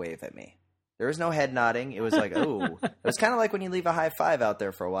obliged to wave at me. There was no head nodding. It was like, ooh. It was kind of like when you leave a high five out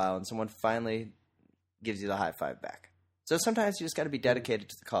there for a while and someone finally gives you the high five back. So sometimes you just got to be dedicated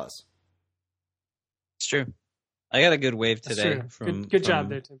to the cause. It's true. I got a good wave today. Good job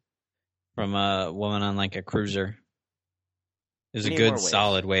there, Tim. From a woman on like a cruiser. It was a Need good, more waves.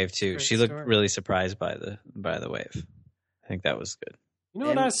 solid wave too. Great She looked story. really surprised by the wave. I think that was good. You know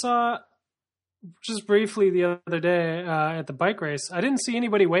what I saw just briefly the other day at the bike race? I didn't see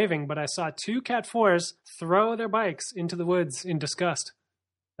anybody waving, but I saw 2 Cat 4s throw their bikes into the woods in disgust.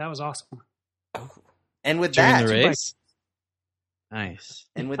 That was awesome. And with During that, the race? Nice.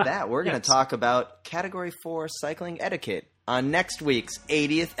 And with that, we're going to talk about Category 4 cycling etiquette on next week's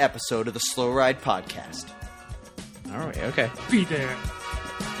 80th episode of the Slow Ride Podcast. All right, okay. Be there.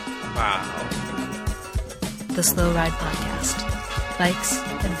 Wow. The Slow Ride Podcast. Bikes,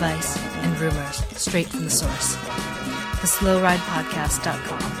 advice, and rumors straight from the source.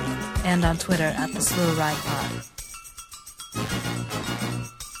 TheSlowRidePodcast.com and on Twitter at TheSlowRidePod.